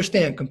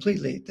understand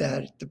completely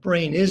that the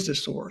brain is the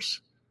source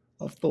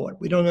of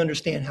thought. We don't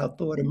understand how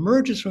thought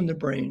emerges from the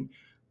brain,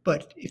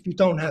 but if you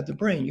don't have the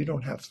brain, you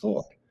don't have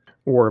thought.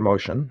 Or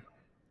emotion.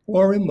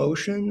 Or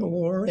emotion,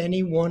 or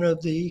any one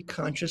of the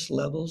conscious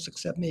levels,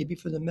 except maybe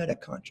for the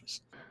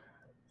metaconscious.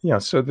 Yeah,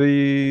 so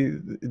the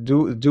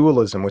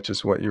dualism, which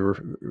is what you're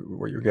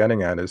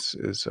getting at,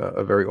 is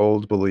a very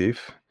old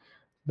belief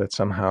that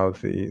somehow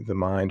the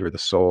mind or the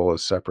soul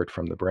is separate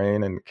from the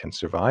brain and can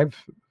survive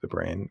the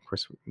brain. Of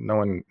course, no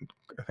one,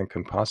 I think,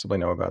 can possibly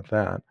know about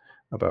that,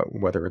 about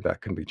whether that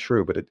can be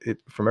true. But it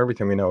from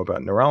everything we know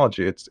about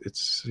neurology, it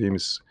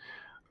seems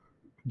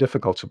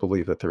difficult to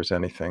believe that there's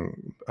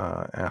anything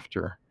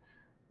after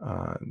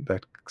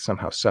that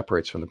somehow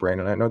separates from the brain.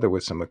 And I know there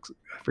was some, I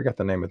forget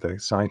the name of the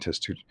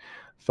scientist who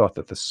thought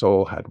that the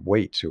soul had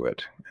weight to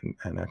it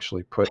and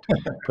actually put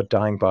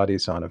dying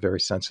bodies on a very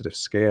sensitive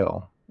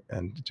scale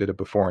and did a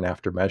before and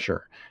after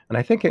measure. And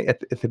I think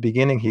at the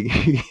beginning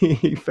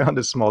he found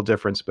a small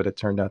difference, but it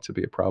turned out to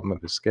be a problem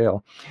of his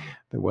scale.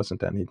 There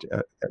wasn't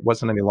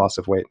any loss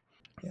of weight.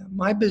 Yeah,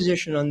 my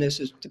position on this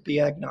is to be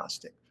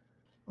agnostic.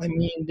 I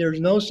mean, there's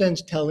no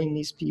sense telling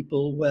these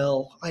people,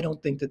 well, I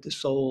don't think that the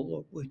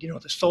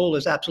soul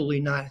is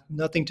absolutely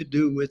nothing to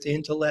do with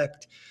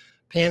intellect.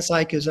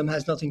 Panpsychism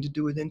has nothing to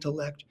do with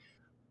intellect.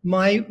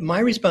 My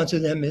response to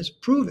them is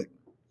prove it.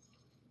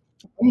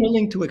 I'm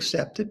willing to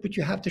accept it, but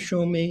you have to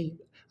show me,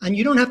 and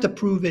you don't have to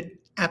prove it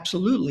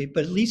absolutely,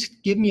 but at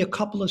least give me a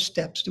couple of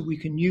steps that we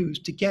can use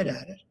to get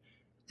at it.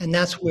 And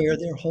that's where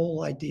their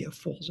whole idea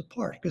falls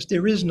apart, because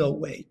there is no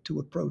way to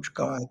approach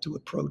God, to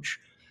approach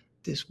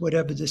this,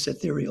 whatever this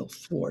ethereal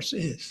force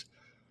is.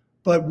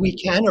 But we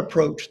can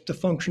approach the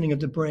functioning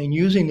of the brain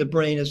using the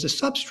brain as the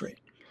substrate.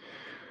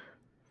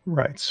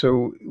 Right.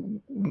 So,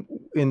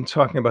 in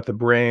talking about the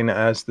brain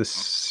as the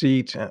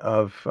seat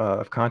of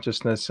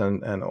consciousness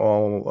and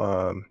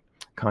all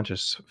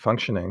conscious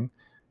functioning,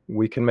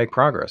 we can make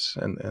progress.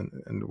 And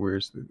we're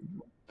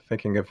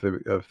thinking of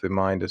the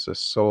mind as a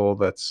soul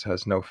that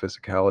has no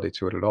physicality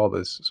to it at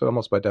all. So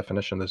almost by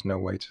definition, there's no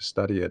way to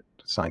study it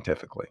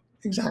scientifically.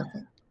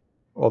 Exactly.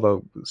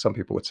 Although some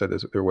people would say there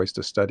are ways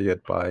to study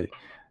it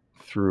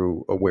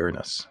through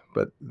awareness.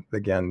 But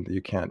again,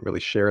 you can't really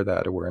share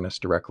that awareness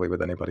directly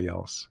with anybody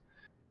else.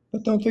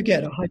 But don't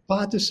forget, a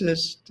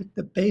hypothesis,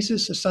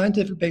 the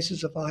scientific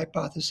basis of a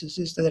hypothesis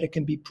is that it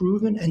can be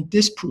proven and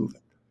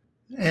disproven.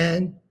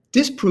 And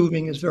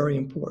disproving is very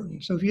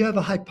important. So if you have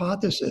a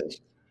hypothesis,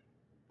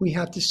 we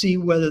have to see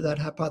whether that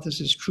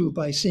hypothesis is true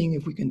by seeing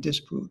if we can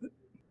disprove it.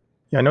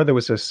 Yeah, I know there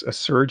was a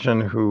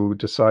surgeon who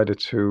decided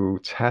to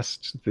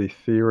test the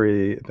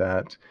theory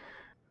that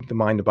the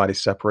mind and body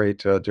separate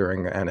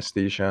during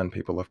anesthesia, and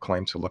people have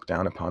claimed to look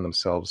down upon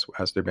themselves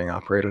as they're being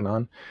operated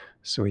on.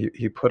 So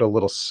he put a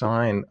little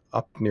sign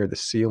up near the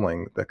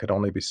ceiling that could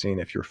only be seen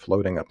if you're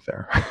floating up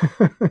there.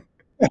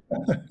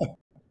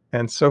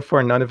 And so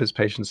far, none of his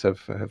patients have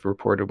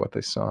reported what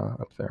they saw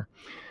up there.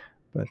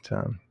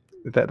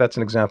 But that's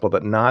an example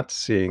that not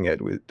seeing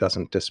it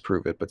doesn't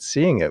disprove it, but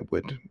seeing it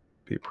would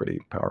be pretty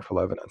powerful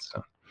evidence.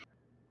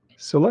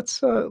 So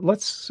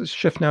let's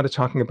shift now to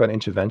talking about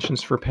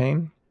interventions for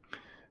pain,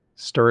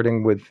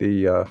 starting with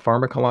the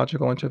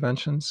pharmacological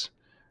interventions.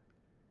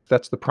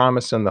 that's the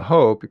promise and the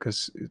hope,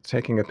 because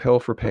taking a pill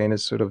for pain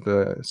is sort of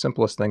the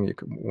simplest thing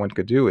one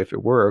could do if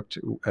it worked,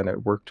 and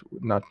it worked,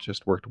 not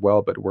just worked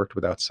well, but worked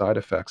without side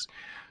effects.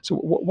 So,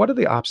 what are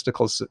the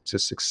obstacles to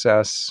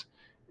success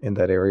in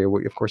that area?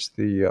 Of course,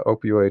 the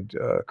opioid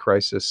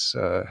crisis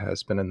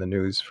has been in the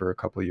news for a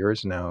couple of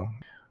years now.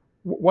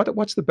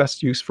 What's the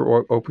best use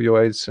for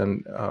opioids,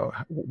 and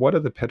what are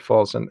the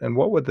pitfalls, and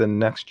what would the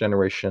next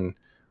generation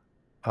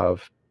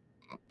of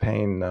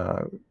pain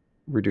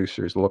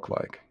reducers look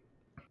like?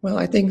 Well,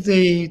 I think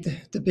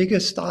the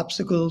biggest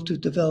obstacle to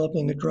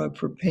developing a drug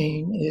for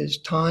pain is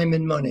time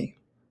and money.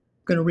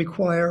 It's going to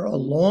require a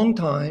long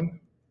time,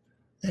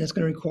 and it's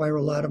going to require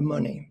a lot of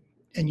money.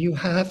 And you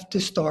have to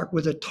start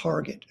with a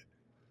target.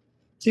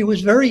 See, it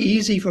was very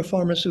easy for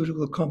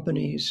pharmaceutical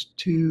companies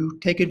to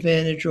take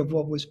advantage of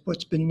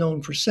what's been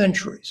known for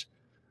centuries.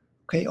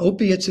 Okay,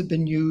 opiates have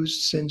been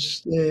used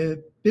since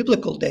the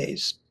biblical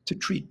days to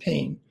treat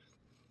pain.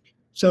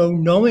 So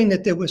knowing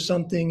that there was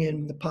something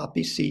in the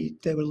poppy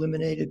seed that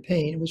eliminated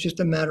pain, it was just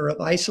a matter of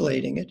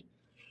isolating it.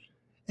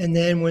 And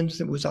then once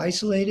it was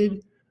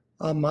isolated,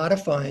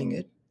 modifying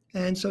it.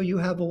 And so you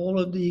have all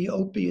of the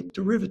opiate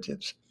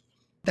derivatives.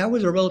 That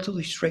was a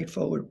relatively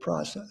straightforward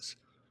process.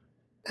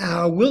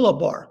 Willow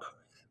bark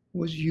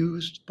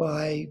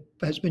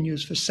has been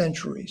used for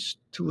centuries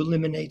to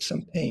eliminate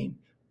some pain.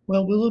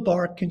 Well, willow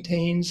bark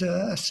contains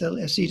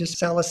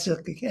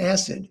acetylsalicylic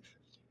acid,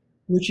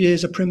 which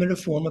is a primitive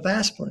form of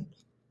aspirin.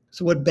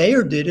 So what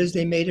Bayer did is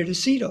they made it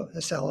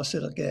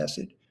acetylsalicylic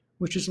acid,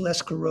 which is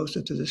less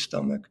corrosive to the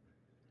stomach.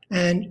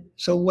 And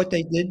so what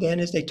they did then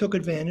is they took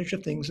advantage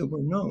of things that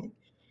were known.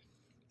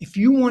 If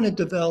you want to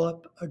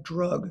develop a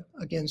drug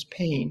against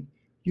pain,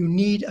 you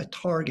need a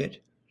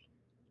target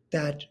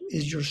that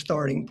is your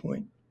starting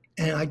point.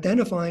 And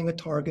identifying a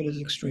target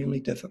is extremely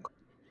difficult.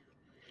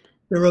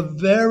 There are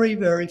very,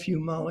 very few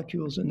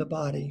molecules in the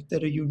body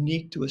that are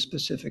unique to a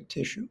specific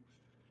tissue.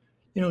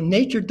 You know,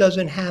 nature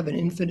doesn't have an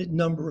infinite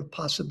number of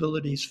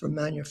possibilities for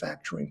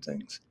manufacturing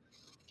things.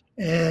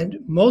 And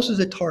most of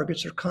the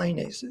targets are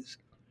kinases.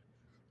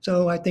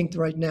 So I think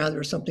right now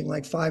there's something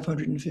like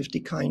 550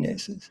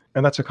 kinases.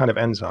 And that's a kind of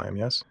enzyme,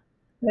 yes?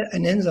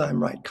 An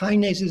enzyme, right.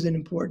 Kinase is an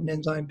important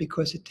enzyme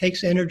because it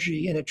takes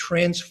energy and it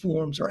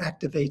transforms or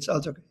activates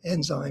other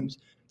enzymes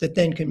that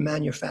then can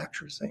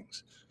manufacture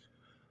things.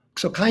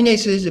 So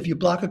kinases, if you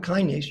block a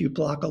kinase, you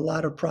block a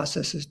lot of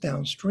processes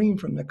downstream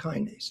from the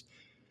kinase.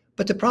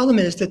 But the problem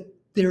is that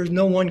there is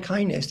no one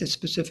kinase that's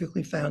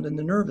specifically found in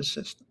the nervous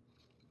system.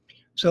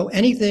 So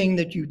anything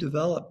that you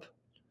develop,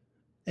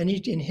 any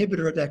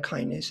inhibitor of that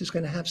kinase is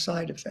going to have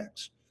side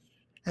effects.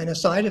 And a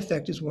side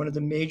effect is one of the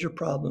major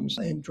problems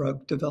in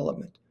drug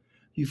development.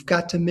 You've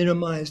got to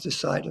minimize the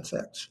side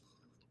effects.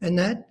 And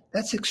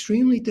that's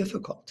extremely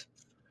difficult.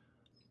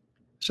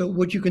 So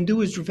what you can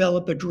do is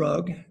develop a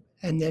drug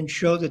and then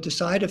show that the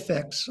side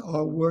effects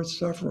are worth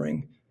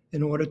suffering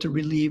in order to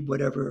relieve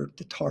whatever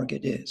the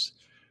target is.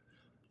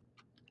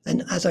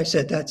 And as I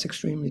said, that's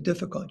extremely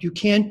difficult. You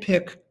can't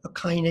pick a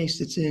kinase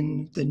that's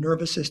in the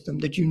nervous system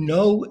that you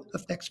know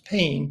affects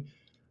pain,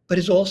 but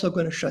is also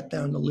going to shut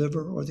down the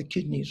liver or the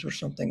kidneys or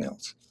something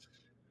else.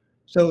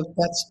 So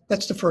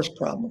that's the first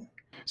problem.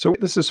 So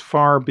this is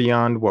far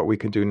beyond what we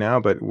can do now,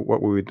 but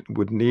what we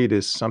would need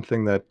is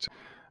something that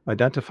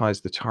identifies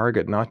the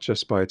target not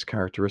just by its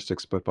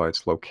characteristics, but by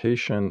its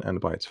location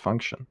and by its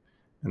function.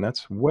 And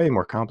that's way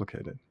more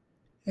complicated.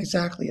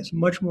 Exactly. It's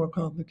much more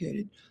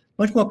complicated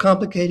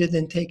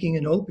than taking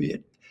an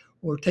opiate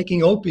or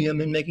taking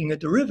opium and making a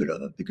derivative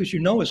of it, because you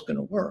know it's going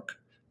to work,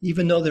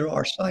 even though there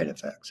are side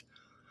effects.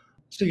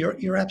 So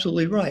you're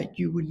absolutely right.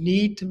 You would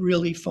need to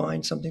really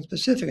find something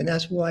specific. And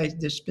that's why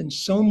there's been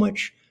so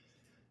much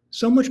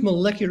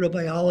molecular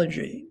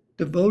biology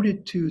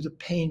devoted to the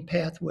pain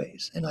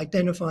pathways and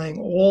identifying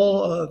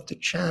all of the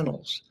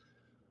channels,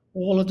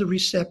 all of the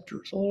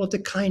receptors, all of the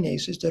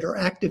kinases that are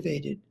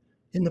activated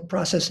in the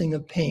processing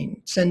of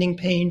pain, sending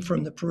pain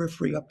from the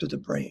periphery up to the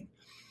brain.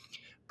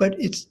 But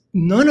it's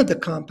none of the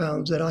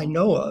compounds that I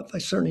know of,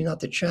 certainly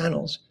not the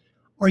channels,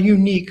 are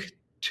unique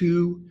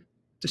to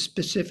the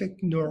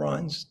specific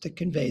neurons that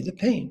convey the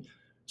pain.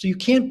 So you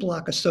can't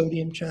block a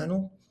sodium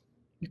channel.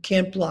 You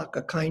can't block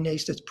a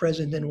kinase that's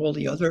present in all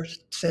the other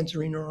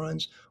sensory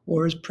neurons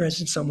or is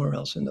present somewhere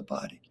else in the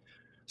body.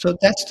 So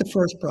that's the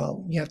first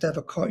problem. You have to have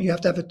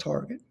a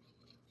target.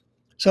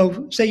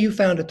 So say you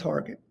found a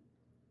target.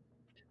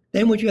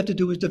 Then what you have to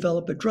do is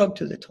develop a drug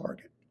to the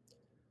target.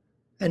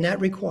 And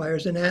that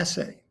requires an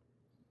assay.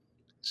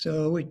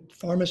 So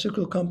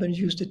pharmaceutical companies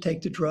used to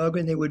take the drug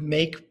and they would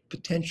make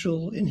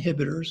potential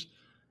inhibitors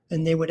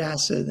and they would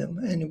assay them.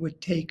 And it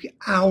would take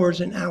hours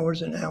and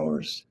hours and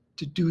hours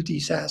to do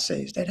these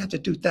assays. They'd have to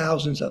do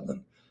thousands of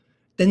them.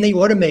 Then they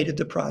automated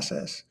the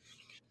process.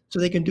 So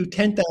they can do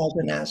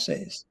 10,000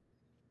 assays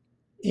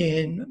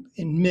in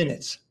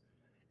minutes.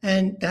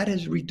 And that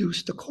has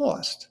reduced the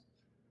cost.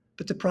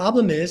 But the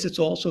problem is it's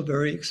also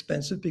very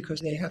expensive because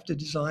they have to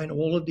design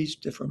all of these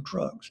different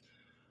drugs.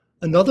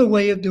 Another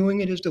way of doing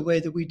it is the way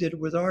that we did it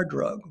with our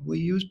drug. We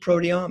used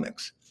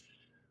proteomics.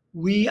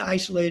 We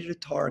isolated a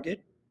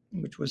target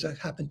which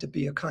happened to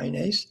be a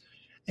kinase,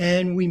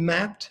 and we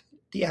mapped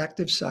the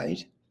active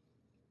site,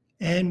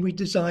 and we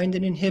designed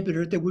an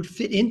inhibitor that would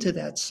fit into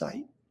that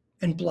site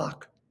and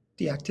block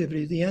the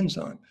activity of the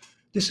enzyme.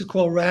 This is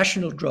called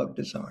rational drug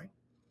design.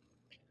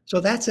 So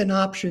that's an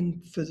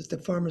option for the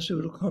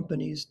pharmaceutical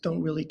companies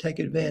don't really take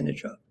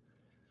advantage of.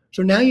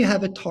 So now you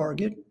have a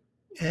target,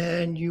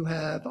 and you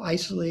have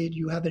isolated,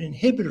 you have an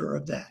inhibitor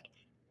of that.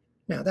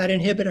 Now that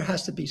inhibitor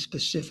has to be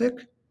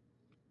specific.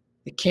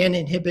 It can't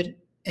inhibit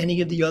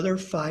any of the other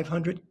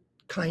 500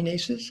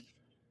 kinases,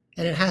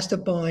 and it has to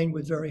bind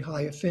with very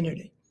high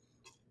affinity,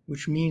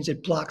 which means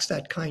it blocks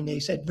that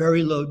kinase at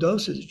very low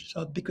doses,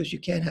 because you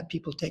can't have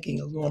people taking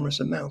enormous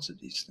amounts of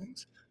these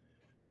things.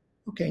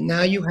 Okay,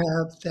 now you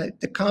have that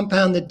the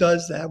compound that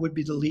does that would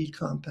be the lead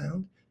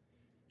compound.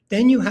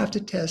 Then you have to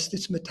test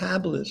its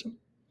metabolism.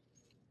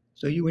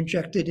 So you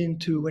inject it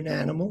into an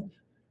animal.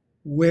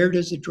 Where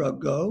does the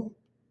drug go?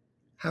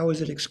 How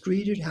is it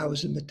excreted? How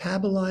is it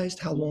metabolized?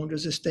 How long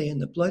does it stay in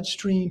the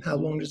bloodstream? How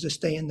long does it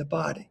stay in the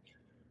body?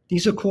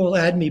 These are called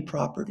ADME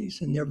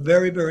properties, and they're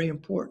very, very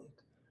important.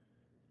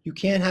 You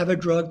can't have a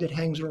drug that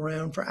hangs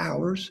around for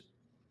hours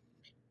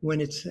when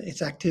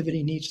its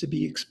activity needs to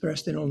be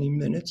expressed in only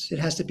minutes. It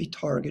has to be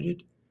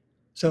targeted.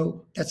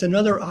 So that's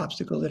another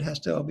obstacle that has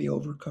to be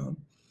overcome.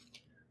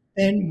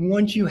 And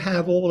once you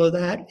have all of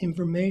that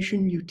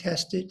information, you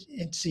test it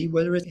and see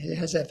whether it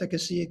has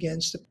efficacy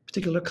against a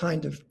particular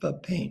kind of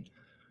pain.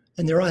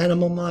 And there are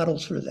animal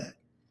models for that.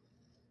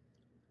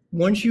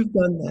 Once you've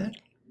done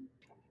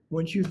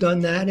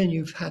that and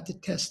you've had to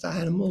test the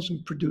animals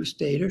and produce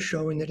data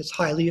showing that it's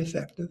highly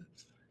effective,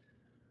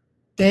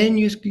 then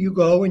you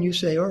go and you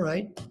say, all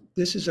right,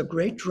 this is a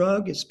great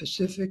drug. It's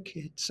specific.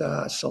 It's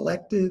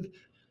selective.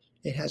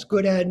 It has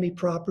good ADME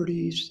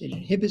properties. It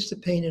inhibits the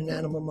pain in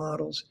animal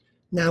models.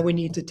 Now we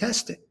need to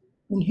test it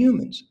in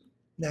humans.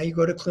 Now you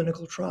go to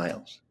clinical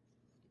trials.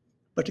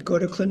 But to go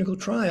to clinical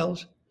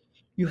trials,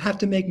 you have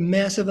to make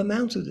massive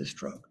amounts of this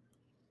drug.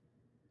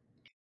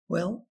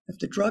 Well, if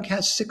the drug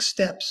has 6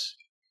 steps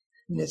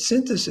in its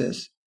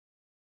synthesis,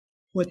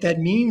 what that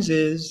means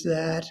is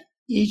that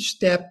each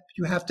step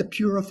you have to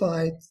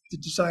purify the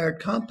desired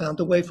compound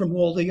away from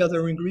all the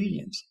other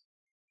ingredients.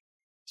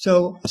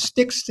 So a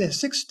 6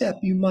 step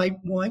you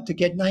might want to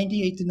get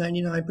 98 to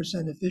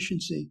 99%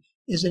 efficiency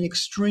is an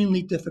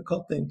extremely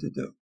difficult thing to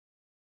do.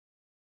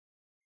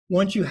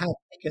 Once you have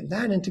taken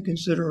that into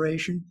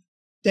consideration,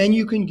 then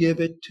you can give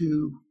it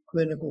to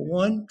clinical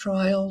 1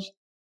 trials,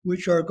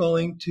 which are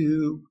going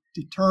to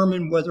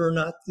determine whether or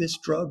not this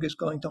drug is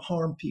going to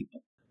harm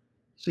people.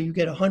 So you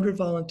get 100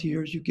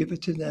 volunteers, you give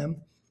it to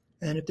them,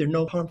 and if there are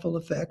no harmful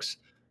effects,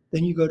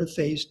 then you go to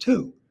phase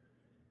 2,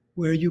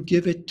 where you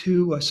give it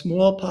to a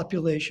small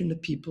population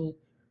of people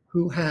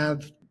who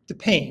have the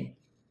pain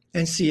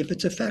and see if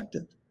it's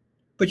effective.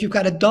 But you've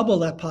got to double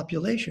that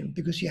population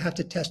because you have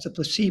to test a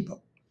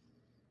placebo.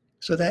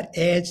 So that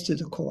adds to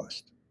the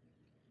cost.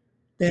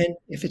 Then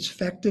if it's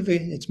effective,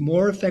 it's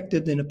more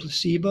effective than a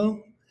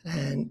placebo,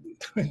 and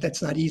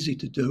that's not easy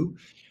to do.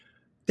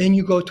 Then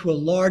you go to a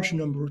large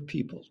number of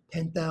people,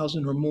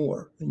 10,000 or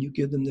more, and you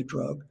give them the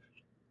drug.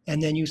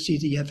 And then you see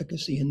the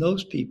efficacy in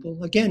those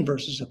people, again,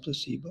 versus a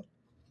placebo.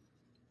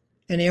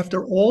 And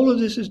after all of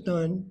this is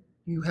done,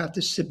 you have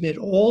to submit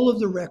all of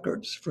the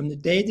records from the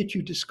day that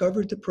you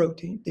discovered the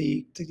protein,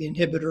 the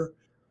inhibitor,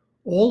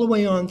 all the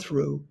way on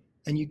through,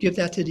 and you give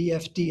that to the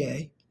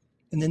FDA,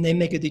 and then they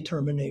make a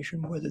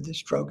determination whether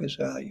this drug is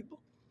valuable.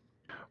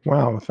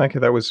 Wow, thank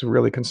you. That was a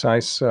really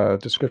concise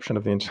description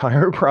of the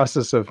entire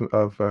process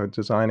of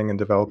designing and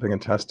developing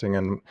and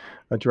testing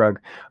a drug.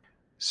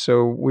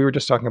 So we were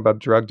just talking about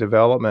drug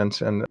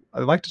development, and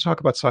I'd like to talk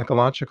about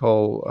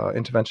psychological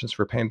interventions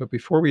for pain. But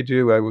before we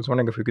do, I was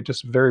wondering if we could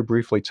just very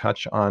briefly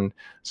touch on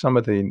some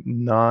of the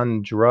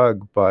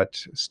non-drug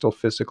but still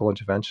physical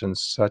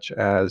interventions, such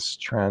as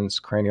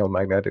transcranial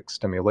magnetic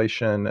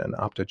stimulation and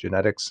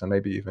optogenetics, and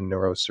maybe even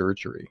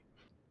neurosurgery.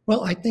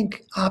 Well, I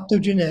think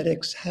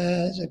optogenetics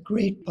has a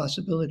great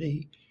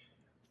possibility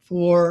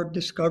for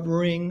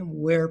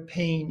discovering where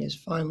pain is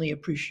finally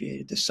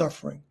appreciated, the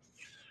suffering.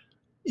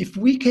 If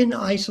we can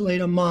isolate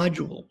a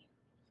module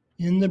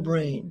in the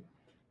brain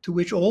to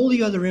which all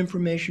the other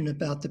information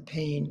about the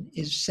pain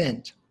is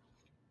sent.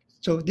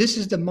 So this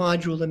is the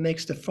module that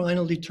makes the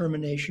final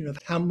determination of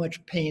how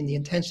much pain, the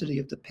intensity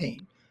of the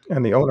pain.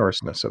 And the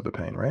onerousness of the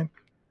pain, right?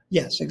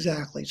 Yes,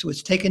 exactly. So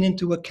it's taken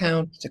into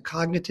account the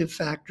cognitive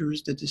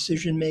factors, the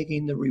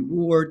decision-making, the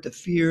reward, the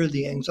fear,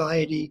 the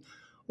anxiety.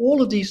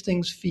 All of these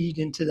things feed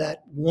into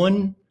that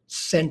one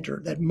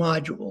center, that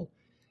module.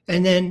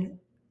 And then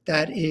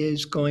that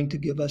is going to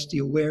give us the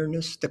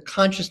awareness, the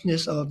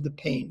consciousness of the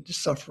pain, the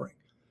suffering.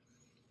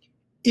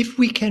 If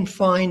we can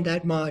find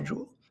that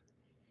module,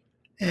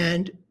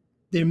 and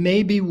there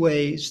may be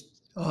ways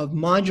of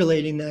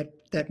modulating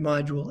that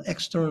module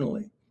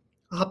externally.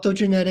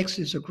 Optogenetics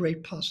is a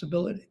great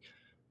possibility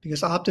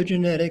because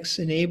optogenetics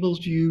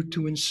enables you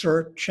to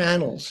insert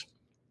channels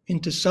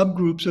into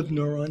subgroups of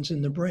neurons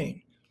in the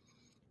brain.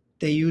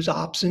 They use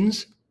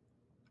opsins.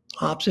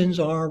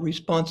 Opsins are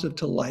responsive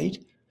to light.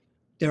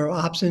 There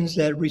are opsins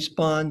that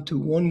respond to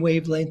one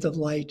wavelength of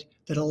light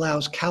that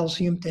allows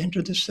calcium to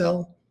enter the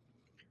cell.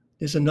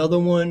 There's another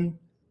one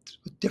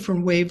with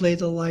different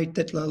wavelength of light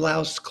that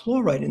allows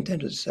chloride to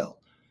enter the cell.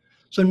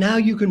 So now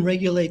you can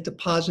regulate the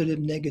positive,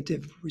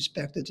 negative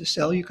respect of the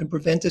cell. You can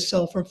prevent the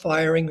cell from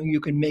firing, or you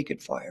can make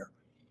it fire.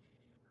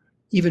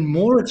 Even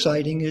more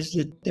exciting is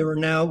that there are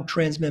now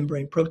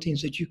transmembrane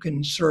proteins that you can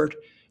insert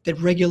that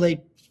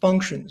regulate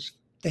functions.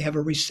 They have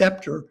a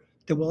receptor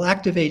that will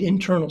activate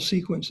internal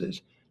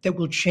sequences that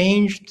will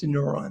change the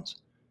neurons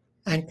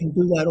and can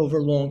do that over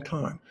a long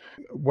time.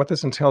 What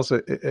this entails,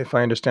 if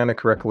I understand it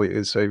correctly,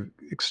 is a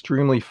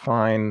extremely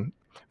fine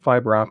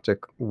fiber optic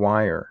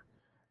wire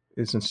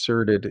is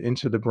inserted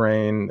into the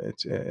brain.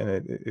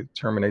 It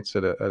terminates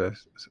at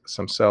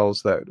some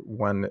cells that,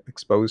 when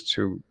exposed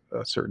to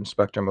a certain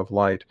spectrum of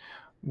light,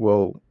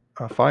 will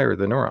fire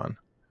the neuron,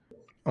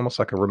 almost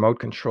like a remote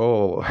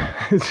control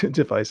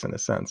device in a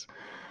sense.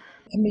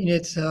 I mean,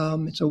 it's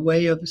a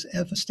way of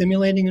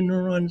stimulating a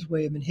neuron, it's a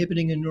way of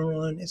inhibiting a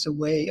neuron, it's a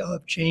way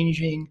of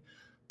changing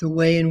the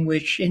way in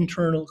which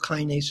internal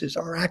kinases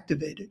are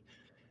activated.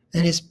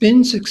 And it's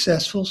been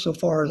successful so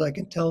far as I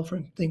can tell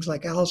from things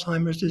like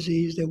Alzheimer's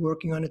disease. They're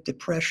working on it,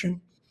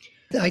 depression.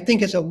 I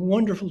think it's a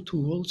wonderful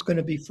tool. It's going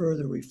to be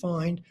further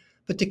refined.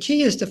 But the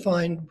key is to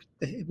find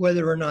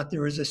whether or not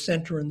there is a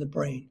center in the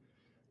brain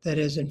that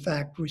is, in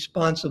fact,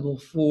 responsible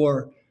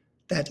for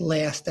that's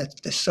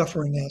the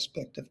suffering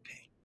aspect of pain.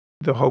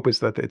 The hope is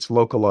that it's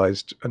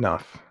localized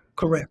enough,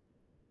 Correct.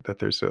 that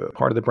there's a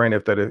part of the brain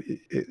that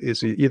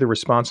is either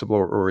responsible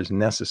or is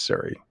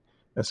necessary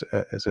as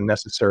a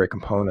necessary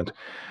component.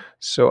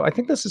 So I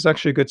think this is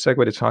actually a good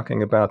segue to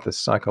talking about the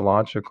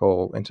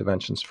psychological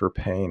interventions for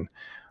pain.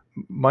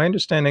 My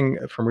understanding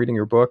from reading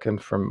your book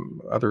and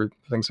from other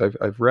things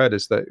I've read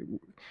is that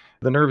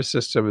the nervous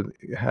system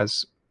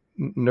has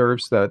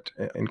nerves that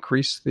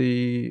increase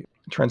the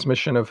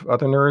transmission of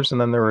other nerves, and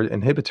then there are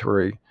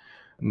inhibitory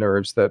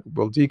nerves that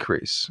will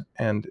decrease.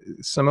 And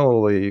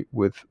similarly,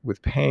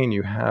 with pain,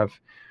 you have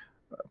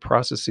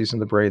processes in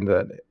the brain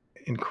that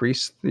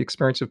increase the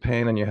experience of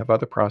pain, and you have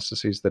other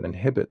processes that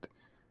inhibit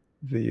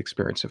the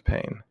experience of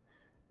pain.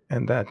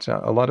 And that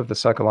a lot of the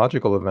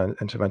psychological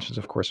interventions,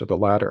 of course, are the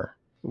latter,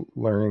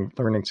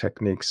 learning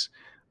techniques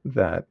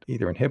that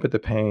either inhibit the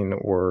pain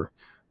or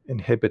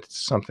inhibit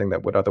something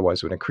that would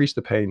otherwise would increase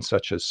the pain,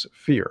 such as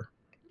fear.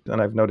 And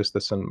I've noticed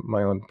this in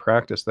my own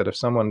practice, that if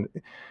someone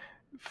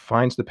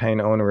finds the pain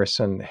onerous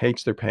and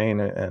hates their pain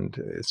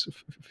and is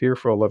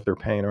fearful of their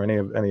pain, or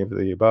any of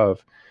the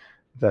above,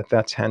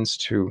 that tends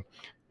to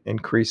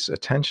increase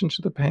attention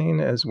to the pain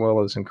as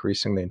well as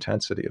increasing the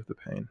intensity of the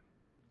pain.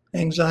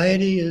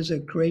 Anxiety is a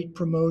great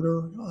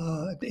promoter.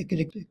 It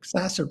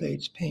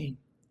exacerbates pain,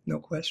 no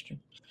question.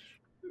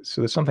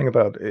 So there's something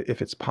about,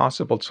 if it's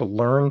possible to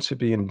learn to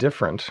be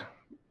indifferent,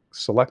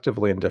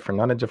 selectively indifferent,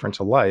 not indifferent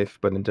to life,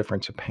 but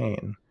indifferent to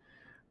pain,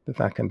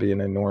 that can be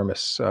an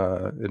enormous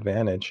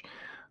advantage.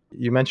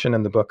 You mentioned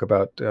in the book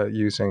about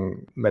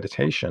using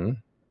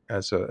meditation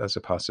as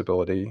a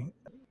possibility.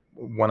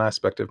 One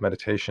aspect of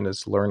meditation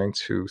is learning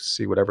to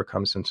see whatever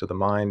comes into the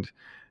mind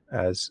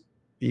as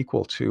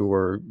equal to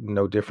or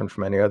no different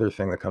from any other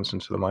thing that comes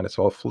into the mind. It's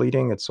all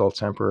fleeting, it's all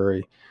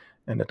temporary,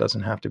 and it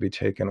doesn't have to be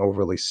taken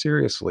overly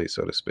seriously,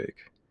 so to speak.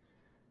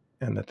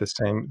 And that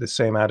the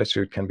same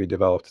attitude can be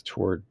developed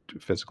toward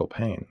physical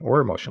pain or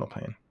emotional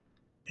pain.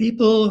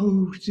 People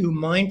who do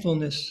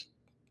mindfulness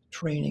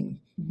training,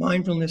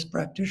 mindfulness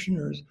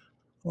practitioners,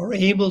 are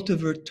able to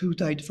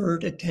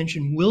divert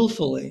attention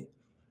willfully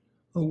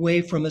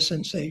away from a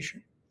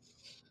sensation.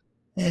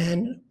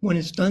 And when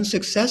it's done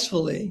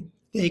successfully,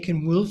 they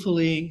can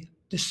willfully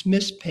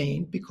dismiss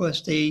pain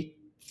because they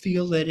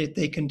feel that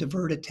they can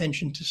divert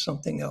attention to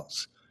something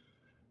else.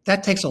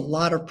 That takes a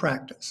lot of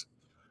practice.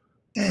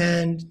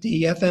 And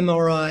the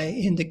fMRI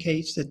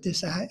indicates that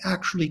this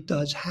actually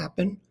does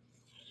happen,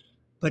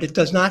 but it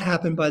does not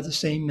happen by the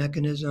same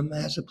mechanism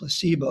as a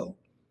placebo.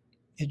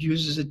 It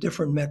uses a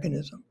different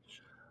mechanism.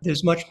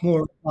 There's much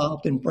more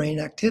involved in brain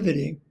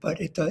activity,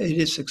 but it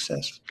is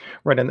successful.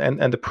 Right,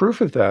 and the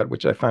proof of that,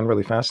 which I find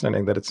really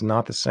fascinating, that it's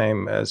not the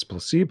same as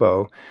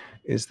placebo,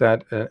 is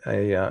that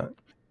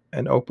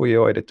an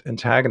opioid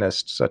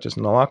antagonist such as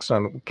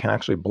naloxone can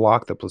actually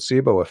block the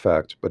placebo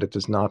effect, but it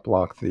does not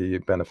block the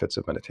benefits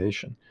of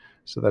meditation.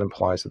 So that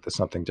implies that there's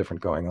something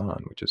different going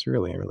on, which is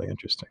really, really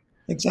interesting.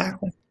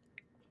 Exactly.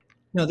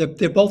 No,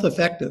 they're both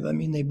effective. I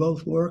mean, they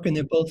both work, and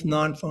they're both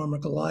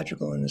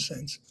non-pharmacological in a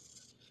sense.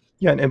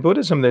 Yeah, and in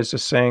Buddhism, there's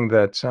this saying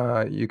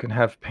that you can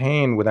have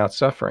pain without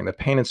suffering, that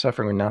pain and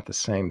suffering are not the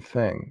same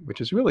thing, which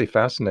is really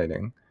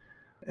fascinating.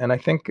 And I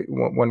think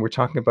when we're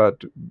talking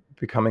about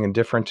becoming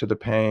indifferent to the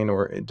pain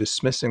or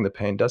dismissing the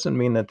pain, doesn't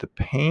mean that the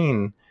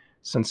pain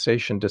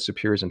sensation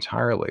disappears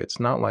entirely. It's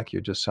not like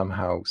you're just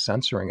somehow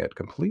censoring it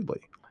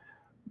completely.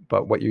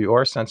 But what you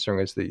are censoring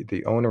is the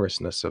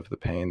onerousness of the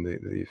pain,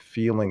 the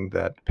feeling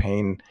that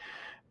pain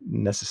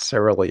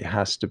necessarily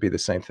has to be the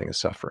same thing as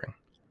suffering.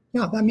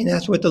 Yeah, I mean,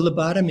 that's what the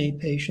lobotomy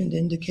patient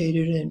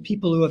indicated, and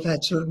people who have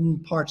had certain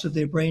parts of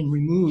their brain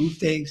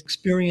removed, they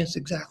experience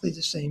exactly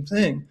the same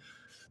thing.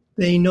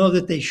 They know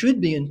that they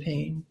should be in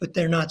pain, but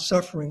they're not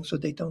suffering, so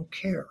they don't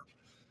care.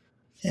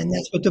 And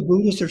that's what the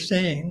Buddhists are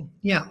saying.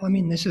 Yeah, I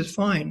mean, this is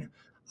fine.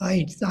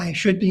 I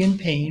should be in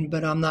pain,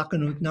 but I'm not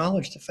going to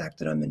acknowledge the fact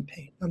that I'm in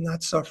pain. I'm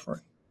not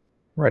suffering.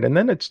 Right, and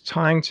then it's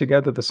tying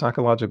together the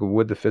psychological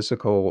with the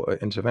physical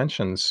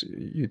interventions.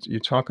 You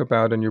talk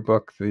about in your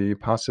book the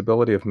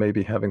possibility of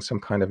maybe having some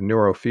kind of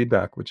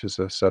neurofeedback, which is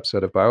a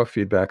subset of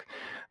biofeedback,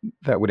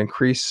 that would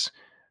increase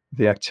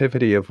the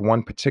activity of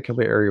one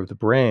particular area of the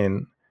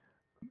brain.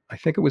 I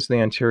think it was the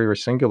anterior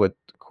cingulate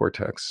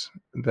cortex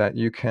that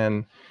you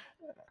can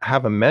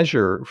have a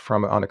measure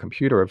from on a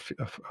computer of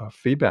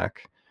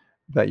feedback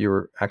that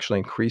you're actually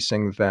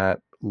increasing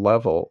that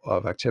level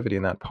of activity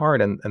in that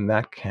part, and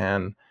that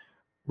can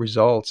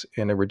result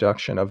in a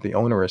reduction of the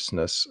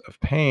onerousness of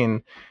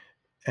pain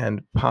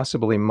and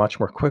possibly much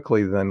more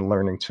quickly than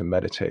learning to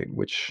meditate,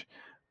 which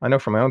I know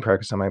from my own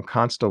practice, I'm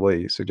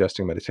constantly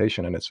suggesting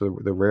meditation, and it's the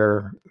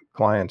rare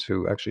client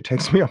who actually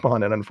takes me up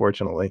on it,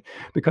 unfortunately,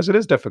 because it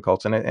is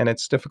difficult and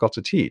it's difficult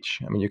to teach.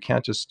 I mean, you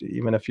can't just,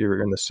 even if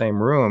you're in the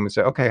same room,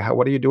 say, okay,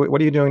 what are you doing?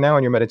 What are you doing now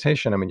in your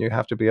meditation? I mean, you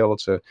have to be able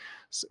to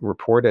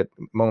report it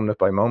moment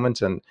by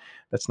moment, and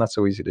that's not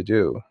so easy to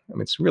do. I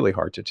mean, it's really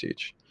hard to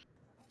teach.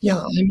 Yeah,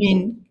 I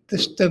mean,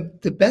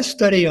 the best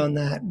study on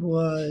that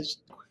was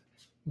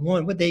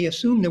one, but they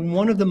assume that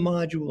one of the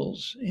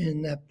modules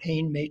in that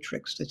pain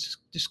matrix that's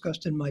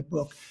discussed in my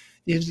book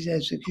is,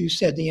 as you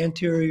said, the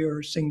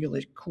anterior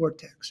cingulate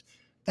cortex.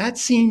 That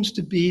seems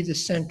to be the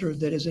center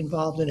that is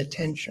involved in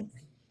attention.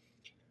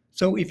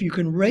 So if you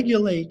can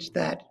regulate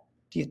that,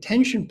 the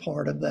attention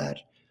part of that,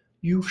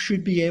 you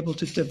should be able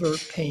to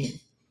divert pain.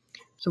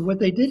 So what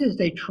they did is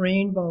they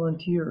trained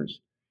volunteers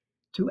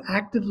to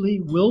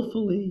actively,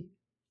 willfully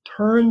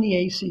turn the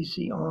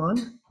ACC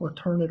on or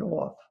turn it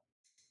off.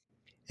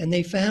 And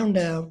they found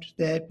out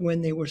that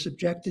when they were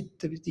subjected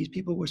to, these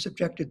people were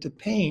subjected to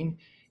pain,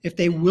 if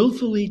they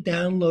willfully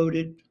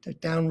downregulated,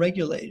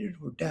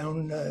 or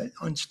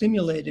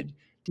unstimulated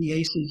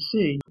the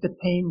ACC, the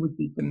pain would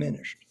be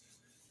diminished.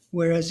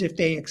 Whereas if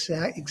they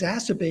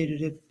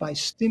exacerbated it by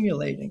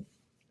stimulating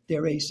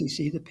their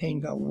ACC, the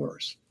pain got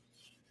worse.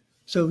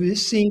 So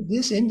this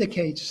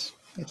indicates,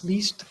 at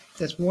least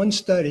that's one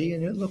study,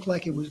 and it looked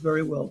like it was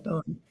very well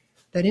done,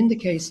 that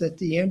indicates that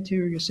the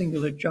anterior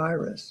cingulate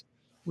gyrus,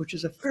 which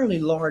is a fairly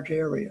large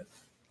area,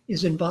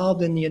 is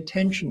involved in the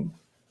attention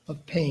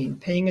of pain,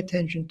 paying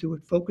attention to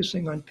it,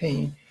 focusing on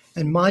pain,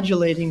 and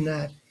modulating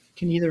that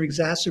can either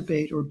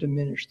exacerbate or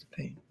diminish the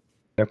pain.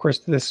 Of course,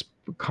 this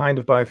kind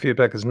of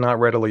biofeedback is not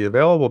readily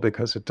available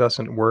because it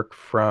doesn't work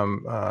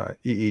from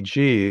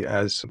EEG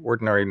as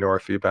ordinary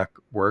neurofeedback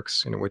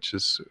works, which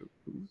is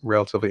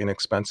relatively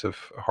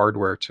inexpensive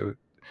hardware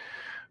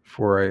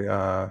for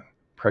a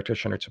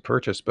practitioner to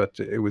purchase. But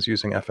it was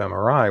using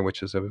fMRI,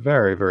 which is a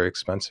very, very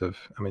expensive.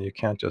 I mean, you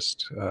can't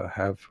just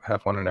have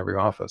one in every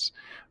office.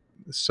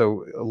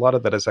 So a lot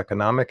of that is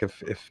economic.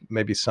 If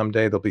maybe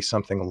someday there'll be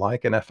something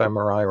like an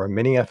fMRI or a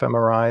mini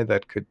fMRI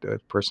that a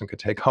person could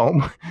take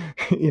home,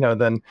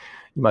 then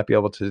you might be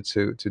able to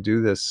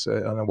do this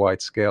on a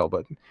wide scale.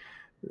 But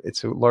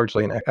it's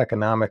largely an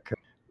economic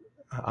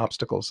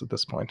obstacles at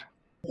this point.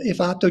 If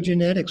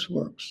optogenetics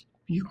works,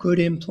 you could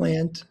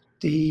implant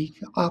the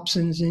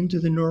opsins into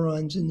the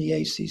neurons in the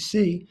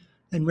ACC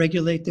and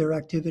regulate their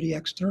activity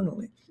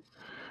externally.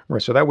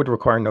 Right. So that would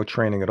require no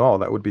training at all.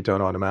 That would be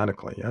done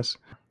automatically. Yes.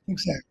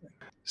 Exactly.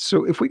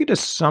 So if we could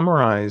just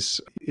summarize,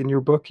 in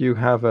your book, you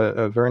have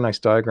a very nice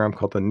diagram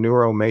called the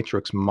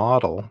neuromatrix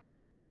model.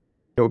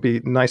 It would be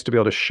nice to be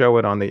able to show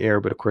it on the air,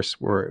 but of course,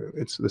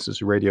 this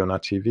is radio,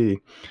 not TV.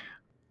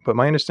 But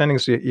my understanding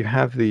is you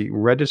have the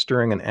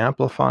registering and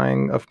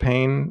amplifying of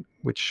pain,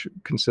 which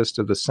consists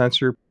of the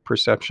sensor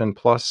perception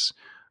plus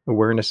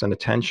awareness and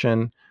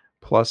attention,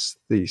 plus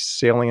the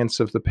salience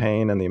of the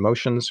pain and the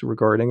emotions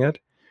regarding it,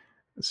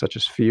 such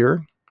as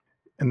fear.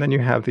 And then you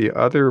have the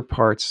other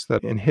parts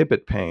that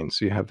inhibit pain.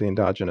 So you have the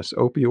endogenous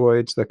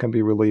opioids that can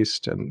be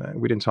released. And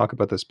we didn't talk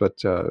about this,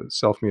 but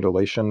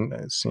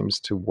self-mutilation seems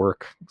to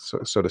work,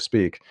 so to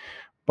speak,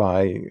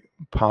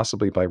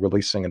 possibly by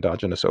releasing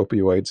endogenous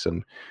opioids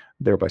and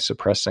thereby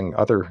suppressing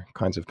other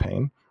kinds of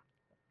pain.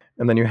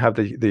 And then you have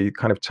the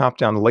kind of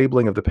top-down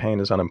labeling of the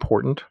pain as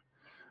unimportant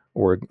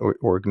or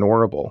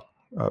ignorable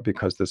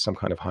because there's some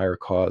kind of higher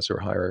cause or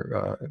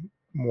higher,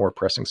 more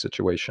pressing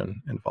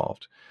situation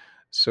involved.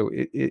 So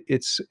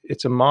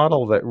it's a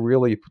model that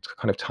really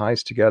kind of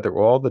ties together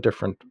all the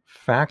different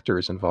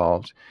factors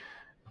involved.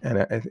 And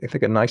I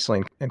think it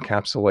nicely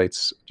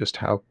encapsulates just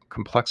how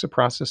complex a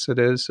process it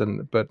is,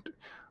 but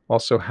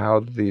also how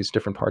these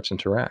different parts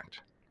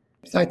interact.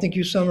 I think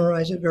you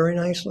summarize it very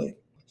nicely.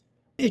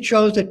 It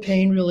shows that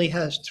pain really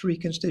has three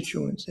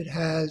constituents. It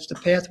has the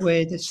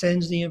pathway that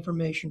sends the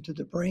information to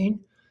the brain.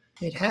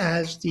 It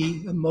has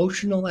the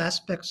emotional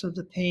aspects of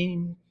the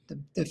pain,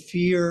 the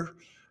fear,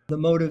 the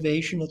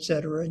motivation,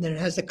 etc. And then it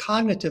has the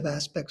cognitive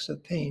aspects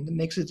of pain that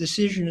makes a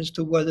decision as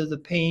to whether the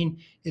pain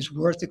is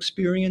worth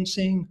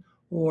experiencing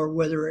or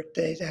whether it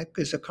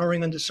is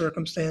occurring under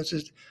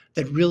circumstances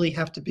that really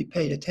have to be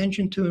paid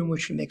attention to, in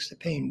which it makes the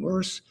pain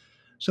worse.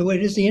 So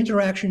it is the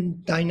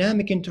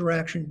dynamic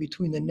interaction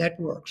between the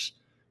networks,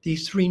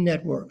 these three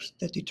networks,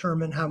 that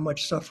determine how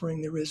much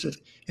suffering there is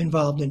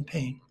involved in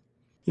pain.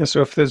 Yeah,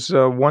 so if there's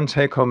one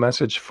take-home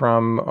message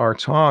from our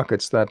talk,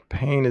 it's that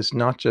pain is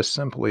not just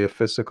simply a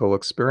physical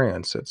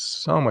experience. It's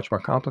so much more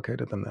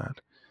complicated than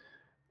that.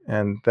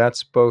 And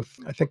that's both,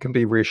 I think, can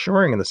be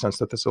reassuring in the sense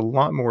that there's a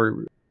lot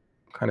more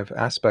kind of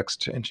aspects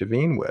to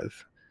intervene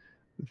with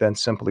than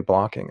simply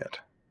blocking it.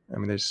 I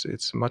mean,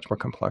 it's much more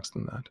complex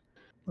than that.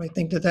 I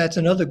think that's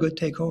another good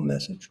take-home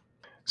message.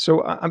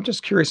 So I'm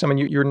just curious, I mean,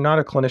 you're not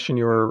a clinician,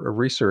 you're a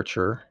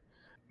researcher.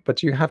 But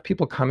do you have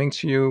people coming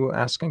to you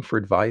asking for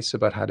advice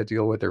about how to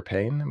deal with their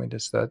pain? I mean,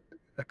 does that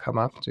come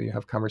up? Do you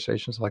have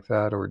conversations like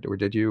that, or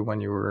did you when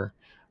you were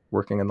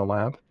working in the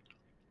lab?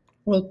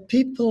 Well,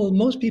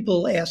 most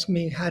people ask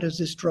me, how does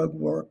this drug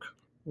work?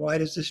 Why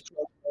does this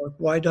drug work?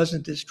 Why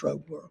doesn't this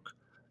drug work?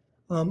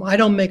 I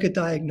don't make a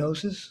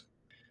diagnosis.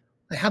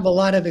 I have a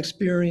lot of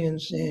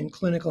experience in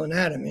clinical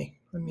anatomy.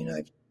 I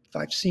mean,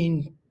 I've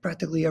seen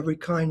practically every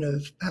kind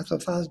of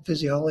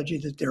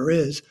pathophysiology that there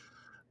is.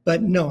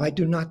 But no, I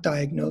do not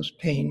diagnose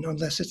pain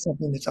unless it's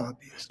something that's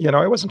obvious.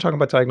 I wasn't talking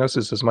about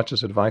diagnosis as much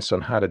as advice on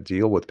how to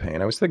deal with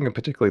pain. I was thinking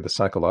particularly the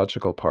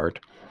psychological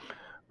part.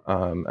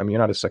 I mean, you're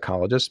not a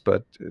psychologist,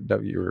 but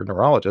you're a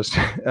neurologist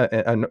or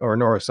a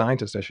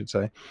neuroscientist, I should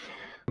say.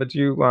 But do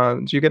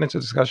you get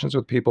into discussions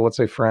with people, let's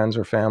say friends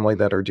or family,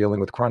 that are dealing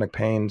with chronic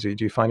pain? Do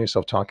you find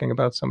yourself talking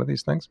about some of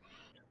these things?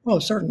 Oh,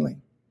 certainly.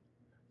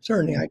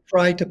 Certainly. I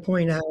try to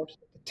point out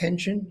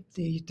attention,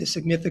 the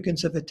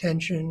significance of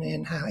attention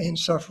and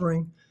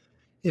suffering.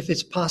 If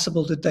it's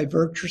possible to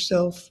divert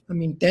yourself. I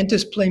mean,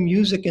 dentists play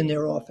music in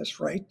their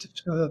office, right?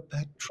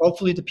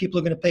 Hopefully the people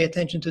are going to pay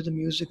attention to the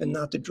music and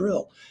not the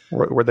drill.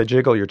 Where they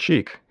jiggle your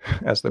cheek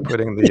as they're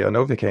putting the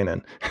Novocaine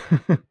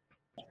in.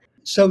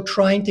 So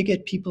trying to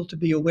get people to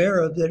be aware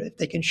of that, if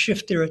they can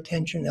shift their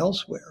attention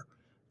elsewhere,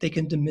 they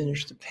can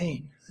diminish the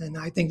pain. And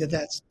I think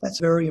that's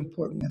very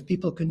important. If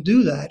people can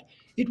do that,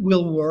 it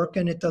will work,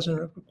 and it doesn't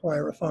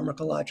require a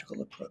pharmacological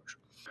approach.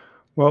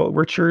 Well,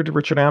 Richard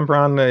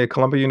Ambron, a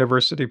Columbia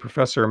University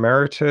professor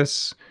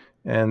emeritus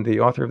and the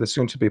author of the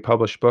soon-to-be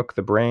published book,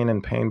 The Brain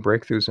and Pain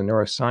Breakthroughs in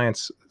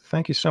Neuroscience,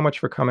 thank you so much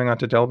for coming on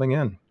to Delving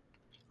In.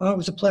 Oh, it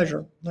was a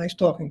pleasure. Nice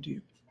talking to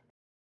you.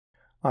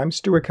 I'm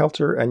Stuart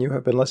Kelter, and you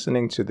have been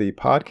listening to the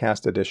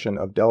podcast edition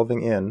of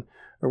Delving In,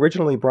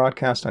 originally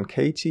broadcast on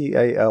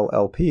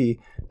KTAL-LP,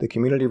 the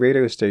community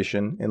radio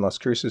station in Las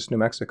Cruces, New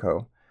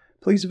Mexico.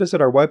 Please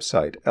visit our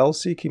website,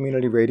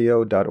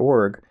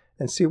 lccommunityradio.org,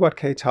 and see what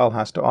KTAL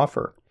has to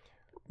offer.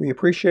 We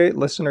appreciate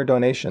listener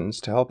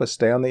donations to help us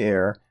stay on the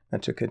air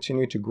and to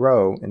continue to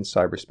grow in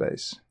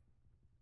cyberspace.